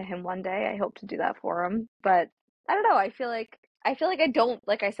help to him one day, I hope to do that for him. But I don't know. I feel like I don't,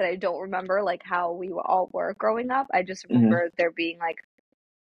 like I said, I don't remember like how we all were growing up. I just Mhm. remember there being like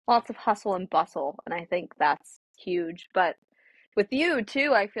lots of hustle and bustle, and I think that's huge. But with you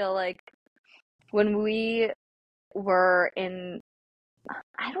too, I feel like when we were in,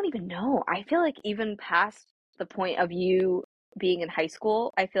 I don't even know. I feel like even past the point of you being in high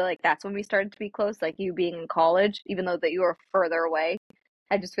school, I feel like that's when we started to be close, like you being in college, even though that you were further away.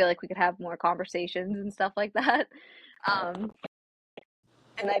 I just feel like we could have more conversations and stuff like that. Um,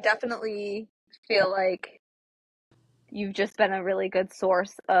 and I definitely feel like you've just been a really good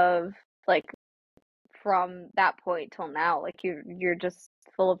source of like from that point till now. Like you're just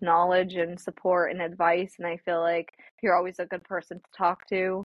full of knowledge and support and advice, and I feel like you're always a good person to talk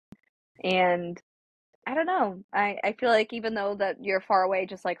to. And I don't know. I feel like even though that you're far away,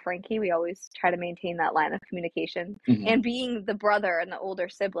 just like Frankie, we always try to maintain that line of communication. Hmm. And being the brother and the older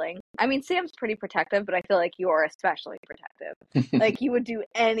sibling, I mean, Sam's pretty protective, but I feel like you're especially protective. Like you would do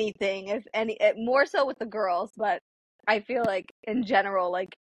anything if any, more so with the girls, but I feel like in general,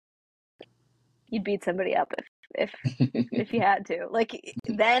 like you'd beat somebody up if if you had to, like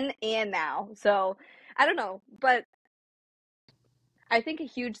then and now. So I don't know, but I think a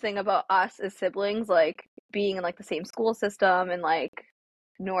huge thing about us as siblings, like being in like the same school system and like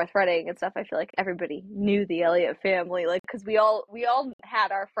North Reading and stuff, I feel like everybody knew the Elliott family, like because we all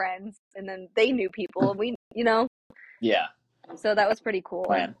had our friends, and then they knew people, and we. Yeah, So that was pretty cool.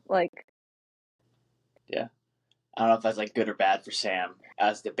 plan. Like, Yeah, I don't know if that's like good or bad for Sam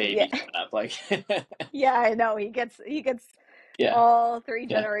as the yeah, baby coming up. Like, yeah, I know he gets yeah, all three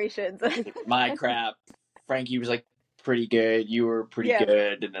yeah. generations. My crap. Frankie was like pretty good. You were pretty Yeah,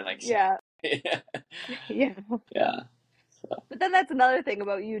 good, and then like Sam. yeah, Yeah, yeah. yeah. So But then that's another thing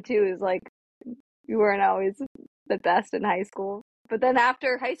about you too, is like you weren't always the best in high school. But then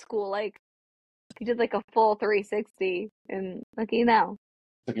after high school, like you did like a full 360, and look at you now.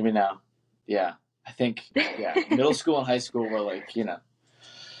 look at me now. Yeah, I think middle school and high school were like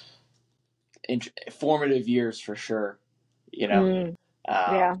formative years for sure. You know, Mm,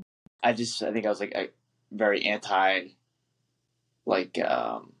 um, yeah. I think I was like very anti like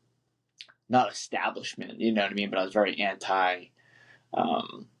not establishment. You know what I mean? But I was very anti.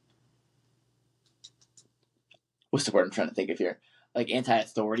 Um, what's the word I'm trying to think of here? Like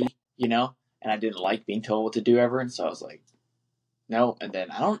anti-authority. And I didn't like being told what to do ever, and so I was like, no. And then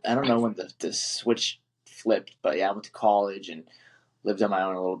I don't know when the switch flipped, but yeah, I went to college and lived on my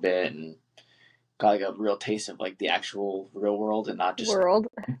own a little bit and got like a real taste of like the actual real world and not just World.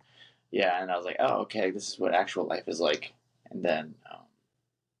 yeah. And I was like, oh, okay, this is what actual life is like. And then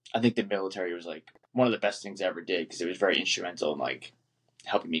I think the military was like one of the best things I ever did because it was very instrumental in like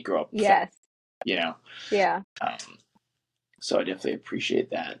helping me grow up fast, Yes. you know. Yeah. Um, so I definitely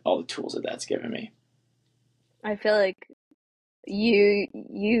appreciate that, all the tools that that's given me. I feel like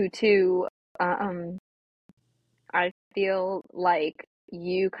you too, um, I feel like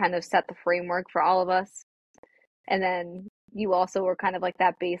you kind of set the framework for all of us. And then you also were kind of like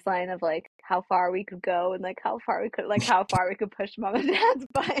that baseline of like how far we could go and like how far we could push mom and dad's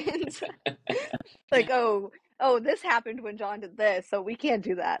buttons. Like, oh, this happened when John did this, so we can't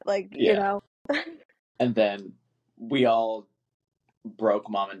do that. Like, Yeah. And then we all broke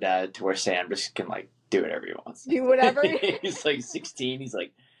mom and dad to where Sam just can like do whatever he wants. do whatever. He's like 16. He's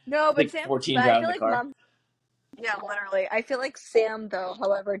No, but like Sam, 14 but I driving feel the like car. mom, yeah, literally. I feel like Sam, though,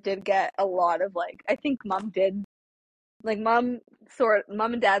 however, did get a lot of like, I think mom did, like, mom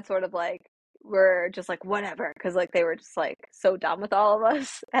and dad sort of like were just like, whatever, because like they were just like so done with all of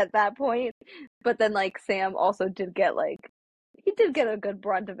us at that point. But then like Sam also did get like, he did get a good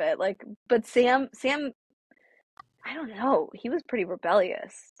brunt of it. Like, but Sam, I don't know, he was pretty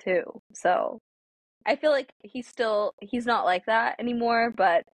rebellious too. So I feel like he's not like that anymore,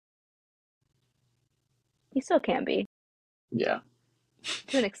 but he still can be Yeah.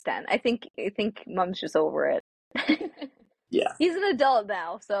 to an extent. I think mom's just over it. Yeah. He's an adult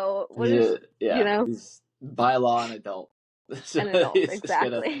now, so what is, Yeah. He's by law an adult. So an adult, he's just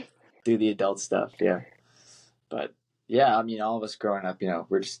gonna exactly. do the adult stuff. Yeah. But yeah, I mean, all of us growing up,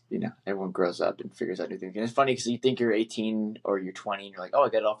 we're just, everyone grows up and figures out new things. And it's funny because you think you're 18 or you're 20 and you're like, oh, I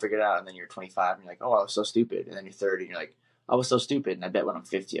got it all figured out. And then you're 25 and you're like, oh, I was so stupid. And then you're 30 and you're like, I was so stupid. And I bet when I'm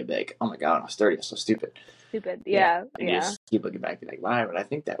 50, I'll be like, oh my God, when I was 30, I was so stupid. Stupid. Yeah. Yeah, And you yeah. just keep looking back and be like, why would I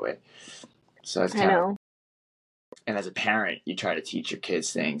think that way? So it's I kind of, know. and as a parent, you try to teach your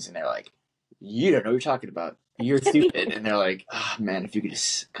kids things and they're like, you don't know what you're talking about. You're stupid. And they're like, oh man, if you could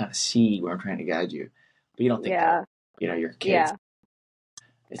just kind of see where I'm trying to guide you. But you don't think that, Yeah, you're kids. yeah.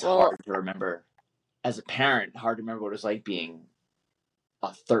 It's Well, hard to remember as a parent, hard to remember what it's like being a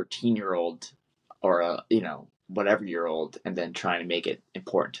 13-year-old or a, whatever year old and then trying to make it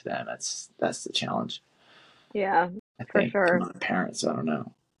important to them. That's the challenge, yeah, I for think. I'm sure. not a parent, so I don't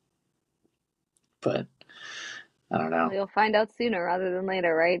know. But I don't know. Well, you'll find out sooner rather than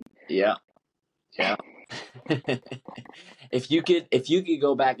later, right? Yeah. Yeah. if you could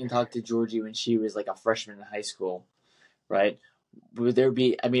go back and talk to Georgie when she was like a freshman in high school, right? Would there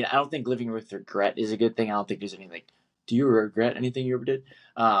be, I mean, I don't think living with regret is a good thing. I don't think there's anything. Do you regret anything you ever did?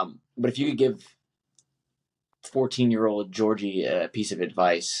 But if you could give 14-year-old Georgie a piece of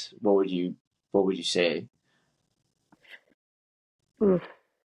advice, what would you say? Oof,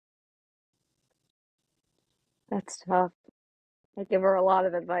 that's tough. I give her a lot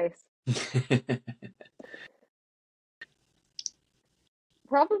of advice.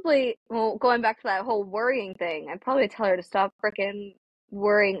 Probably, well, going back to that whole worrying thing, I'd probably tell her to stop freaking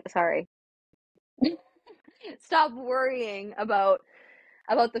worrying. Sorry, stop worrying about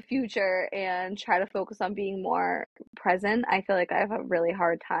the future and try to focus on being more present. I feel like I have a really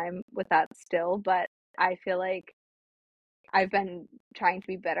hard time with that still, but I feel like I've been trying to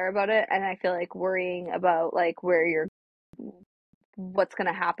be better about it, and I feel like worrying about like what's going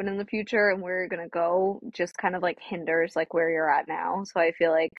to happen in the future and where you're going to go just kind of like hinders like where you're at now. So I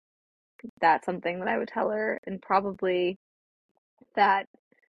feel like that's something that I would tell her, and probably that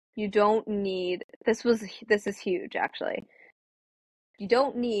you don't need this is huge actually. You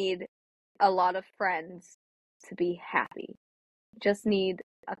don't need a lot of friends to be happy. You just need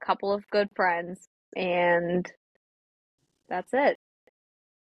a couple of good friends, and that's it.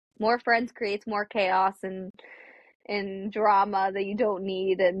 More friends creates more chaos and drama that you don't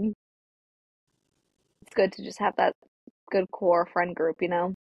need, and it's good to just have that good core friend group, you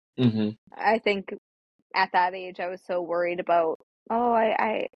know? Mm-hmm. I think at that age I was so worried about, oh,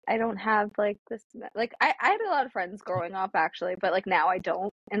 I don't have like this, like I had a lot of friends growing up actually, but like now I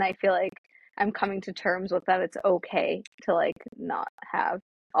don't, and I feel like I'm coming to terms with that it's okay to like not have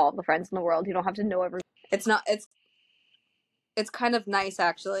all the friends in the world. You don't have to know every it's not it's kind of nice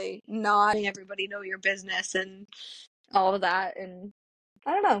actually not having everybody know your business and all of that, and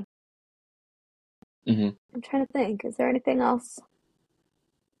I don't know. Mm-hmm. I'm trying to think. Is there anything else?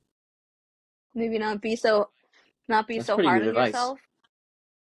 Maybe not be That's so pretty hard good on advice. yourself.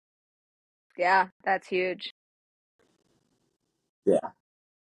 Yeah, that's huge. Yeah.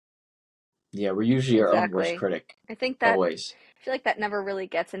 Yeah, we're usually our own worst Exactly. critic. I think that Always. I feel like that never really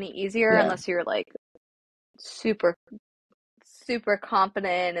gets any easier Yeah. unless you're like super super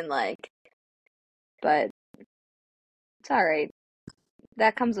confident and like, but it's all right.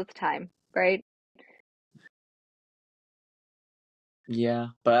 That comes with time, right? Yeah.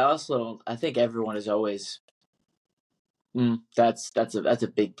 But I think everyone is always that's a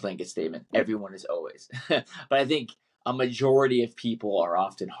big blanket statement. Everyone is always. But I think a majority of people are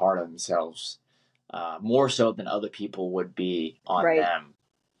often hard on themselves, more so than other people would be on Right. them.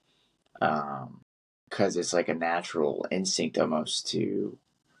 Because it's like a natural instinct almost to,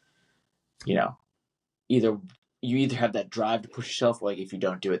 you know, either you either have that drive to push yourself, or like if you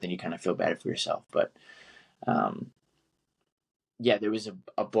don't do it, then you kind of feel bad for yourself. But um, yeah, there was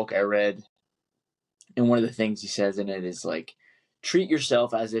a book I read, and one of the things he says in it is like, treat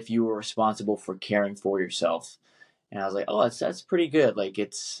yourself as if you were responsible for caring for yourself. And I was like, oh, that's pretty good. Like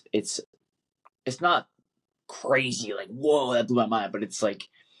it's not crazy, like whoa, that blew my mind. But it's like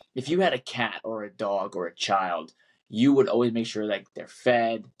if you had a cat or a dog or a child, you would always make sure like they're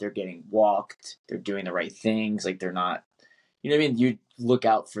fed, they're getting walked, they're doing the right things, like they're not, you know what I mean? You look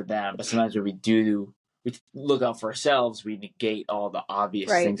out for them, but sometimes when we look out for ourselves, we negate all the obvious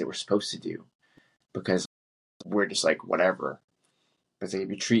Right. things that we're supposed to do because we're just like whatever. But like, if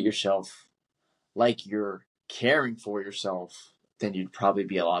you treat yourself like you're caring for yourself, then you'd probably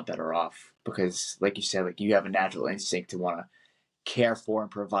be a lot better off because, like you said, like you have a natural instinct to want to care for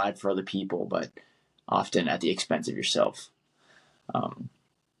and provide for other people, but often at the expense of yourself, um,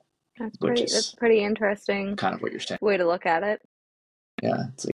 which That's is pretty interesting kind of what you're saying. way to look at it. Yeah,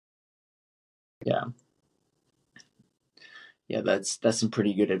 it's like yeah, yeah. That's some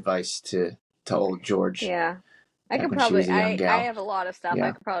pretty good advice to old George Yeah. I back could when she probably was a young I gal. have a lot of stuff I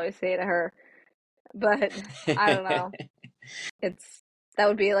Yeah. could probably say to her, but I don't know. It's that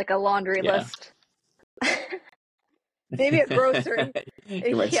would be like a laundry Yeah. list. Maybe a grocery. You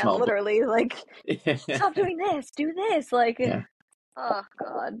can write Yeah, small book. literally like stop doing this, do this. Like, Yeah. oh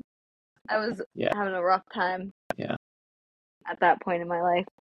God. I was Yeah. having a rough time Yeah. at that point in my life.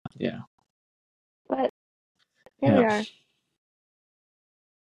 Yeah. But here we Yeah. are.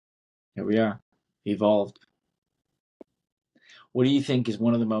 Here we are. Evolved. What do you think is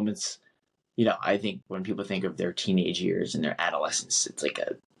one of the moments, I think when people think of their teenage years and their adolescence, it's like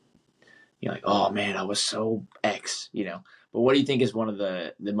you're like, oh man, I was so X. But what do you think is one of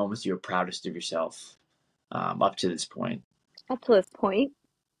the moments you're proudest of yourself up to this point? Up to this point.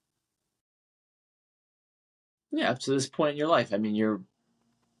 Yeah, up to this point in your life. I mean, you're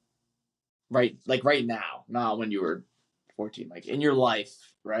right, like right now, not when you were 14, like in your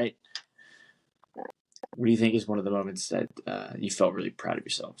life, right? What do you think is one of the moments that you felt really proud of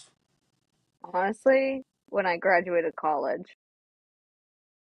yourself? Honestly, when I graduated college.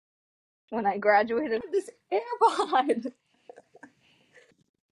 When I graduated this AirPod.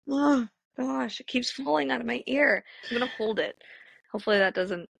 Oh gosh, it keeps falling out of my ear. I'm gonna hold it. Hopefully that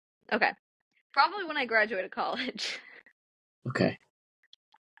doesn't. Okay. Probably when I graduated college. Okay.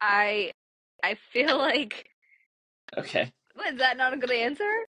 I I feel like Okay. What, is that not a good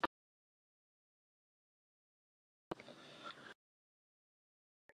answer?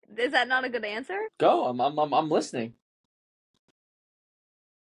 Is that not a good answer? Go. I'm listening.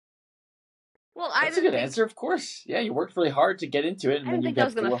 Well, That's a good answer, of course. Yeah, you worked really hard to get into it, and I then didn't you think I got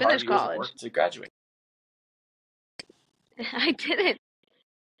was going to 4 hard finish years of college. work to graduate. I didn't.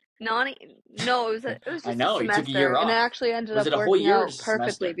 No, it was I just a know, you took a year semester, and it off. actually ended Was up it a whole working year or out just a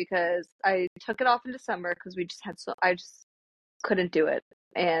perfectly semester? because I took it off in December because I just couldn't do it,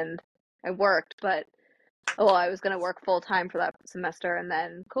 and I worked, but I was going to work full time for that semester, and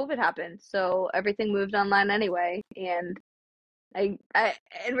then COVID happened, so everything moved online anyway, and I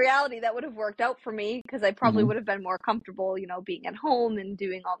in reality that would have worked out for me because I probably would have been more comfortable, being at home and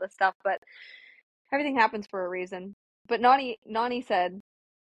doing all this stuff, but everything happens for a reason. But Nani said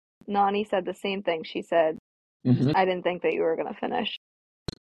the same thing. She said, I didn't think that you were going to finish.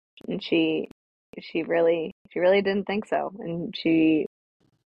 And she really didn't think so. And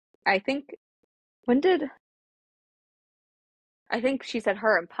I think, I think she said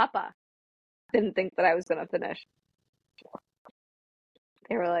her and Papa didn't think that I was going to finish.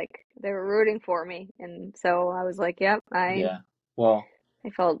 They were rooting for me. And so I was like, yep, Yeah. Well, I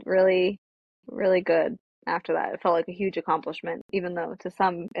felt really, really good after that. It felt like a huge accomplishment, even though to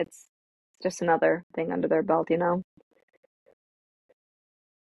some it's just another thing under their belt,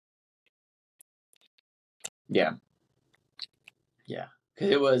 yeah. Yeah.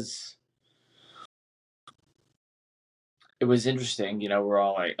 Because it was interesting, we're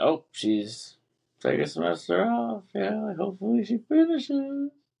all like, oh, she's take a semester off. Yeah, like, hopefully she finishes.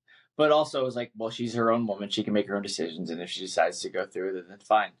 But also, it was like, well, she's her own woman. She can make her own decisions. And if she decides to go through it, then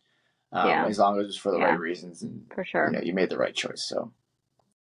fine. Yeah. As long as it's for the Yeah. right reasons. And, For sure. you made the right choice. So,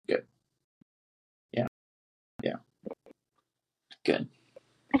 good. Yeah. Yeah. Good.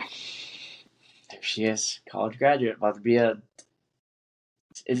 There she is. College graduate. About to be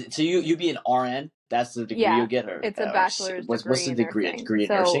so you be an RN? That's the degree you'll get? Or it's a bachelor's what's degree the in degree? nursing. A degree in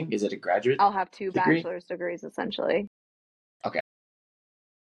So nursing? Is it a graduate I'll have 2 degree? bachelor's degrees, essentially. Okay.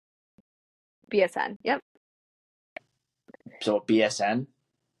 BSN. Yep. So BSN?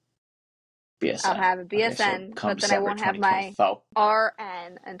 BSN. I'll have a BSN, Okay, so but then I won't have my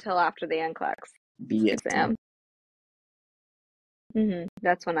RN until after the NCLEX exam.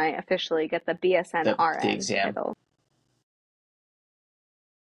 That's when I officially get the BSN RN the exam title.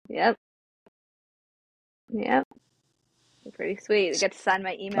 Yep. Pretty sweet. I get to sign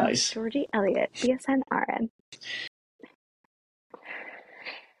my email. Nice. Georgie Elliott, BSN RN.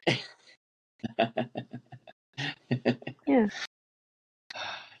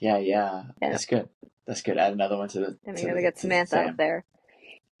 Yeah. That's good. Add another one to the. Then we gotta get Samantha up there.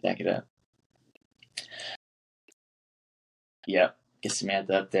 Back it up. Yep. Get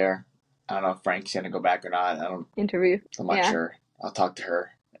Samantha up there. I don't know if Frank's gonna go back or not. I'm not sure. I'll talk to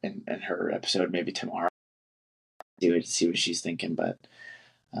her in her episode maybe tomorrow. See what she's thinking, but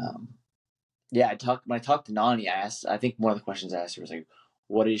when I talked to Nani, I think one of the questions I asked her was like,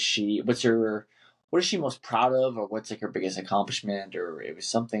 what is she most proud of, or what's like her biggest accomplishment, or it was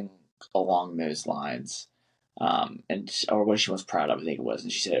something along those lines. Or what is she most proud of, I think it was.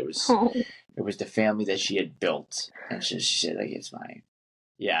 And she said it was the family that she had built. And she said like it's my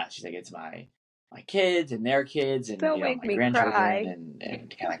kids and their kids and my grandchildren and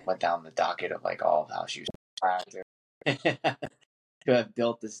kind of like went down the docket of like all of how she was proud to have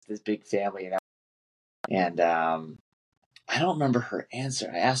built this big family, and I don't remember her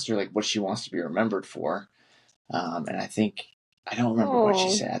answer. I asked her like what she wants to be remembered for, and I don't remember what she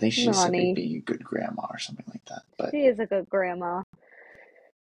said. I think she said like be a good grandma or something like that. But she is a good grandma.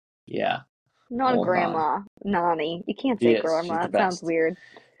 Yeah. Not a grandma. Nani. You can't say grandma. That sounds weird.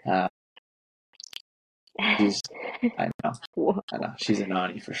 I know. She's a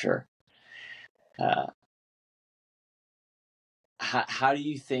Nani for sure. How do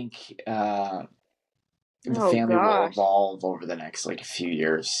you think the family will evolve over the next like few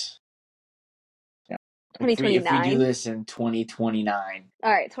years? If we do this in 2029.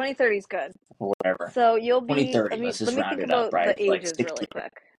 All right, 2030 is good. Or whatever. So you'll be. 2030. Let's just round it up, right? The ages really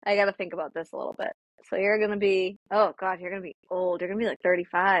quick. I got to think about this a little bit. So you're gonna be. Oh God, you're gonna be old. You're gonna be like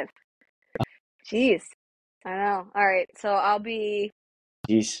 35. Jeez, I know. All right, so I'll be.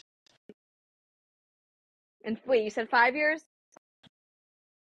 Jeez. And wait, you said 5 years?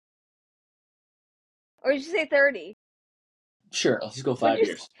 Or did you say 30? Sure, let's just go 5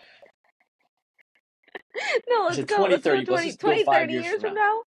 years. No, let's go. 2030. Let's go 20, 30 years from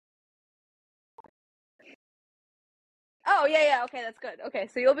now. Oh, yeah, okay, that's good. Okay,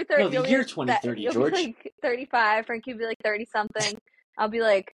 so you'll be 30. No, the year 2030, George. You'll be like 35. Frank, you'll be like 30-something. I'll be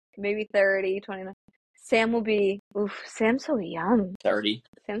like maybe 30, 29. Sam will be, oof, Sam's so young. 30.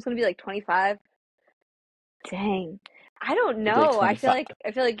 Sam's gonna be like 25. Dang. I don't He'll be like know. 25,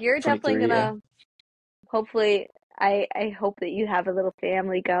 I feel like you're definitely 23, yeah. gonna hopefully I hope that you have a little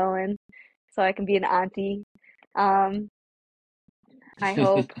family going so I can be an auntie. Um I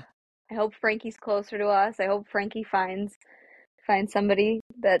hope I hope Frankie's closer to us. I hope Frankie finds somebody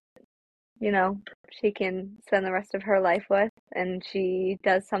that, you know, she can spend the rest of her life with and she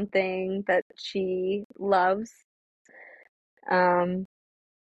does something that she loves. Um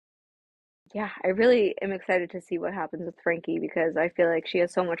yeah, I really am excited to see what happens with Frankie because I feel like she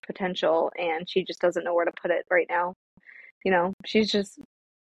has so much potential and she just doesn't know where to put it right now. She's just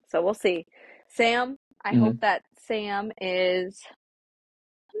so we'll see. Sam, I hope Mhm. that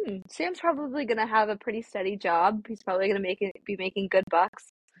Sam's probably gonna have a pretty steady job. He's probably gonna be making good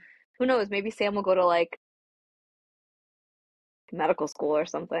bucks. Who knows? Maybe Sam will go to like medical school or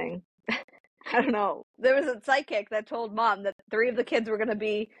something. I don't know. There was a psychic that told mom that three of the kids were gonna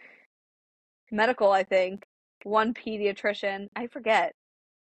be medical, I think. One pediatrician. I forget.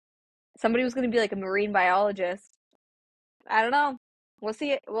 Somebody was gonna be like a marine biologist. I don't know. We'll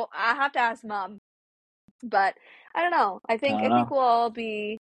see it. Well, I have to ask mom. But I don't know. I don't I think know. we'll all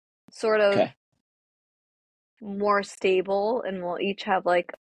be sort of Okay. more stable and we'll each have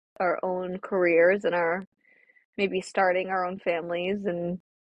like our own careers and our maybe starting our own families and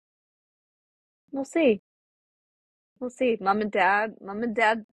we'll see. We'll see. Mom and dad,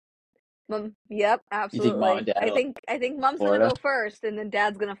 mom, yep, You think mom and absolutely. dad are like I think mom's gonna Florida? go first and then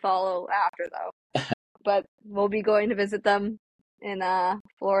dad's gonna follow after though. But we'll be going to visit them in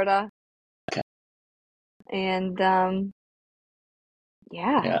Florida Okay. and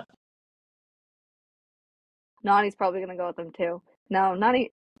yeah. Yeah. Nani's probably gonna go with them too. No,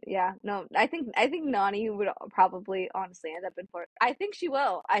 Nani. Yeah, no. I think Nani would probably honestly end up in Florida. I think she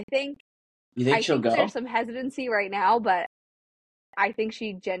will. You think I she'll think there's go? some hesitancy right now, but I think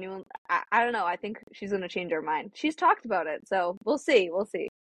she genuinely. I don't know. I think she's gonna change her mind. She's talked about it, so we'll see. We'll see.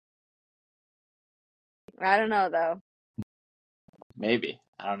 I don't know though. Maybe.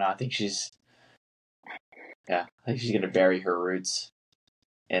 I don't know. Yeah, I think she's gonna bury her roots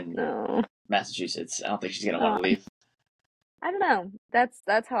in No, Massachusetts. I don't think she's gonna want uh, to leave, I don't know.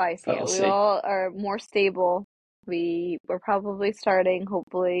 That's how I see but it. we'll We see. all are more stable. We're probably starting,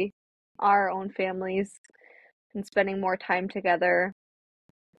 hopefully, our own families and spending more time together.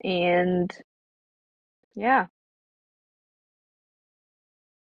 And yeah,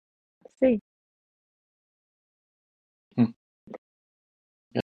 see. Hmm.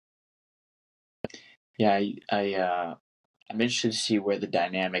 Yeah, I'm interested to see where the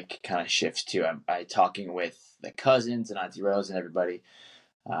dynamic kind of shifts to. I talking with the cousins and Auntie Rose and everybody.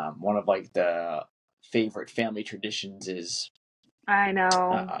 One of like the favorite family traditions is I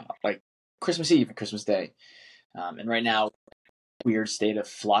know. like Christmas Eve and Christmas Day. And right now, weird state of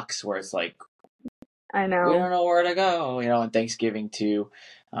flux where it's like I we know. don't know where to go. And Thanksgiving too.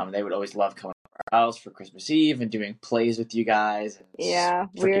 They would always love coming to our house for Christmas Eve and doing plays with you guys and Yeah,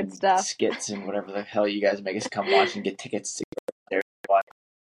 weird freaking stuff. skits and whatever the hell you guys make us come watch and get tickets to go there.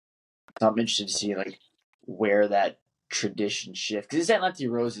 So I'm interested to see like where that tradition shift because it's at Auntie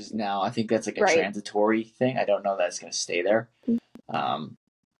Rose's now. I think that's like a Right. transitory thing. I don't know that it's going to stay there. Um,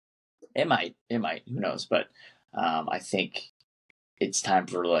 it might. Who knows? But I think it's time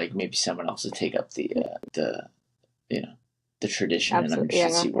for like maybe someone else to take up the you know the tradition, and I'm Absolutely. interested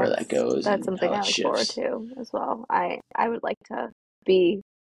to Yeah, see where that goes that's and something how I it look forward shifts. to as well. I would like to be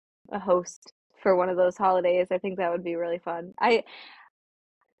a host for one of those holidays. I think that would be really fun. I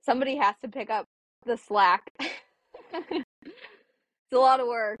Somebody has to pick up the slack. It's a lot of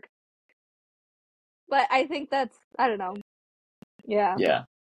work, but I think that's I don't know. Yeah. Yeah,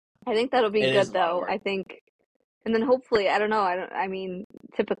 I think that'll be it is good a lot of though. work. I think and then hopefully, I don't know, I mean,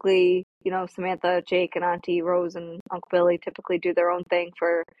 typically, Samantha, Jake, and Auntie Rose and Uncle Billy typically do their own thing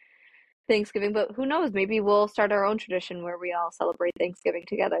for Thanksgiving, but who knows? Maybe we'll start our own tradition where we all celebrate Thanksgiving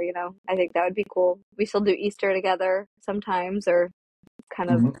together. I think that would be cool. We still do Easter together sometimes, or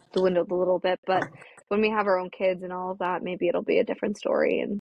kind of Mm-hmm. dwindled a little bit, but when we have our own kids and all of that, maybe it'll be a different story,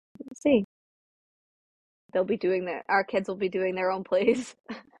 and we'll see. Our kids will be doing their own plays.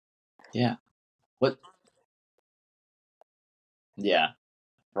 Yeah. What? Yeah.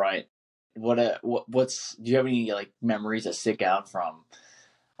 Right. What's do you have any like memories that stick out from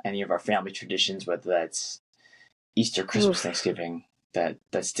any of our family traditions, whether that's Easter, Christmas, Oof, Thanksgiving, that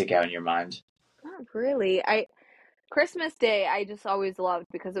stick out in your mind? not really. I Christmas Day, I just always loved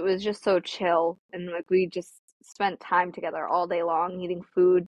because it was just so chill and like we just spent time together all day long eating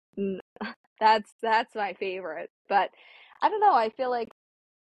food. And that's my favorite. But I don't know, I feel like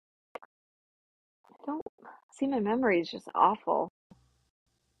don't see, my memory is just awful.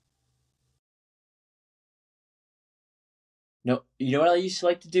 No, you know what I used to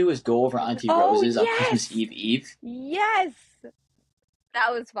like to do is go over Auntie Oh, Rose's on Christmas yes! Eve. Yes!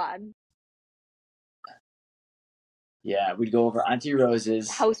 That was fun. Yeah, we'd go over Auntie Rose's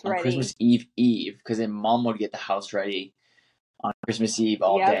House on ready. Christmas Eve, because then Mom would get the house ready on Christmas Eve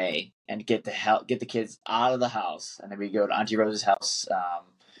all Yep. day and get the kids out of the house, and then we go to Auntie Rose's house.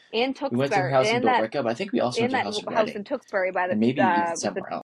 And We went to her Tewksbury, house in Billerica, but I think we also went and to her that house in house in Reading, Tewksbury by and maybe even with the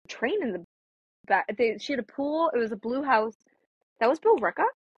somewhere else. train in the back. She had a pool. It was a blue house. That was Billerica?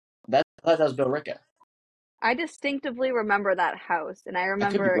 I thought that was Billerica. I distinctively remember that house, and I I could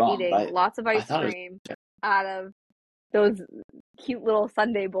be remember wrong, eating but lots of I ice thought it was. cream out of those cute little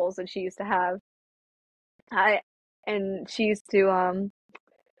sundae bowls that she used to have. And she used to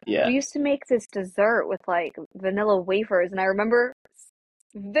Yeah. we used to make this dessert with like vanilla wafers, and I remember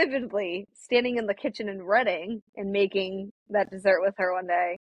vividly standing in the kitchen in Reading and making that dessert with her one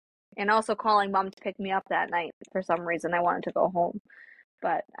day, and also calling Mom to pick me up that night for some reason. I wanted to go home,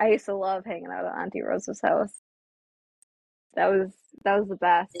 but I used to love hanging out at Auntie Rose's house. That was the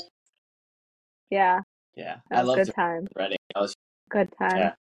best. Yeah, Yeah, that I was loved good time. Reading. I was Good time.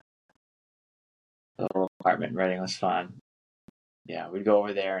 Yeah, the little apartment in Reading was fun. Yeah, we'd go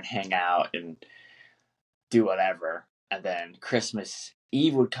over there and hang out and do whatever, and then Christmas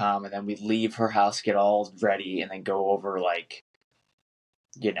Eve would come, and then we'd leave her house, get all ready, and then go over like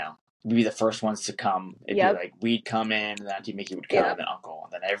we'd be the first ones to come. It'd be Yep. like we'd come in, and then Auntie Mickey would come, Yep. and then Uncle,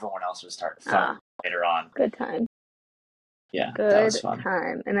 and then everyone else would start fun later on. Good time. Yeah, that was Good fun.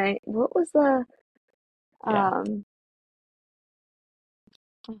 time. And what was the Yeah, um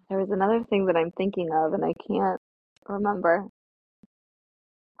there was another thing that I'm thinking of and I can't remember.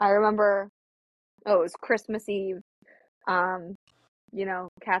 I remember, oh, it was Christmas Eve. Um,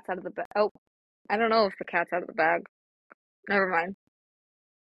 cat's out of the bag. Oh, I don't know if the cat's out of the bag. Never mind.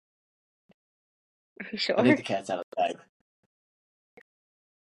 Are you I think sure? the cat's out of the bag.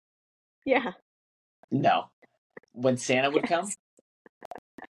 Yeah. No, when Santa would come, Yes.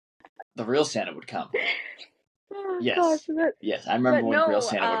 the real Santa would come. Oh gosh, Yes, yes, I remember but when real no,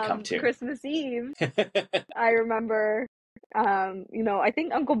 Santa would come too. Christmas Eve, I remember, I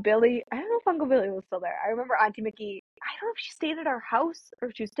think Uncle Billy, I don't know if Uncle Billy was still there. I remember Auntie Mickey, I don't know if she stayed at our house or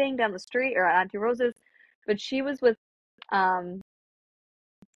if she was staying down the street or at Auntie Rose's, but she was with, um,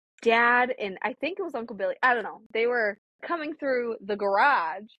 Dad and I think it was Uncle Billy. I don't know. They were coming through the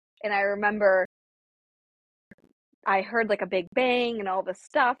garage, and I remember I heard like a big bang and all this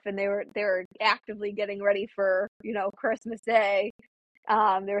stuff, and they were actively getting ready for Christmas Day.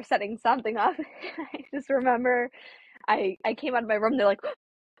 They were setting something up. I just remember I came out of my room. They're like, "What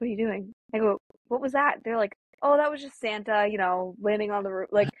are you doing?" I go, "What was that?" They're like, "Oh, that was just Santa, landing on the roof."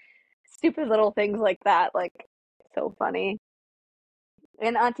 Like stupid little things like that. Like so funny.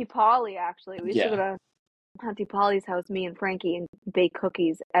 And Auntie Polly, actually, we used to go Yeah, to Auntie Polly's house, me and Frankie, and bake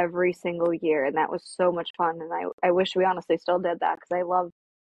cookies every single year, and that was so much fun. And I wish we honestly still did that because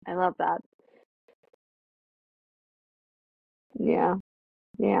I love that. Yeah,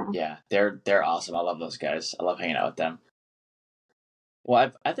 yeah, yeah, they're awesome. I love those guys. I love hanging out with them.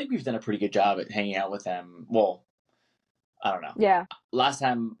 Well, I think we've done a pretty good job at hanging out with them. Well, I don't know. yeah, Last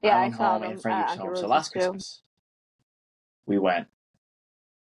time I yeah. I went saw home and them Frankie at was Auntie home, so Rose's last too. Christmas we went.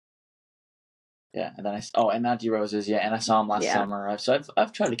 Yeah, and then and Auntie Rose's, yeah, and I saw them last Yeah, summer. So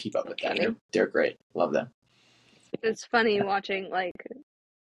I've tried to keep up with that's them. funny. They're great. Love them. It's funny Yeah. watching like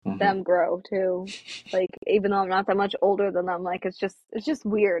Mm-hmm. them grow too. Like even though I'm not that much older than them, like it's just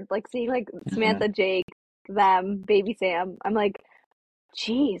weird. Like seeing like Mm-hmm. Samantha, Jake, them, baby Sam. I'm like,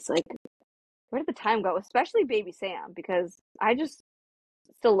 geez, like where did the time go? Especially baby Sam, because I just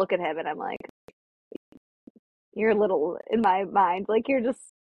still look at him and I'm like, you're little in my mind. Like you're just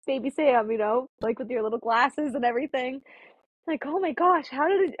baby Sam, like with your little glasses and everything. Like, oh my gosh, how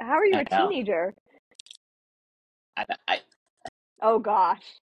are you I a know. teenager? I, I Oh gosh.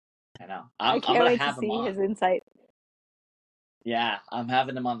 I know. I I'm can't gonna wait to have them see on. his insight. Yeah, I'm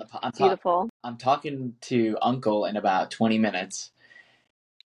having them on Beautiful. I'm talking to Uncle in about 20 minutes,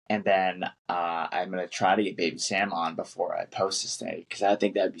 and then I'm gonna try to get Baby Sam on before I post this thing because I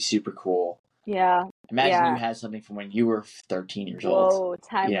think that'd be super cool. Yeah. Imagine you Yeah. had something from when you were 13 years old. Whoa,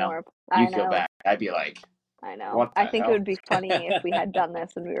 time You know, warp. you I go know. back. I'd be like, I know. what the I think it hell? would be funny if we had done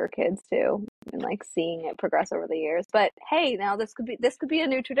this when we were kids too, and like seeing it progress over the years. But hey, now this could be a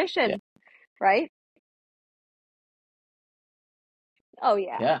new Yeah, tradition, right? Oh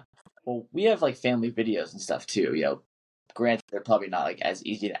yeah. yeah. Well, we have like family videos and stuff too. Granted, they're probably not like as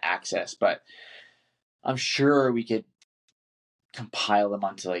easy to access, but I'm sure we could compile them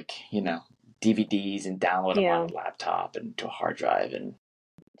onto like DVDs and download them Yeah. on a laptop and to a hard drive and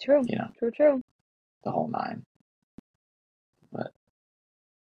True. True. the whole nine. But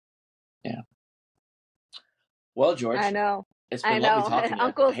yeah. Well, George, I know. it's been lovely talking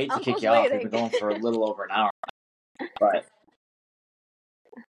to you. I hate to kick you off. We've been going for a little over an hour, but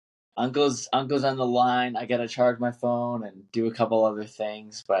Uncle's on the line. I gotta charge my phone and do a couple other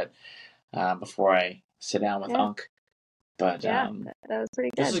things, but before I sit down with Unc. But that was pretty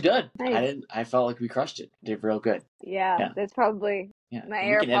good. This was good. Nice. I felt like we crushed it. Did real good. Yeah. There's probably my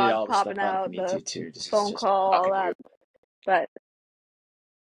AirPods popping out, the phone call, all that. But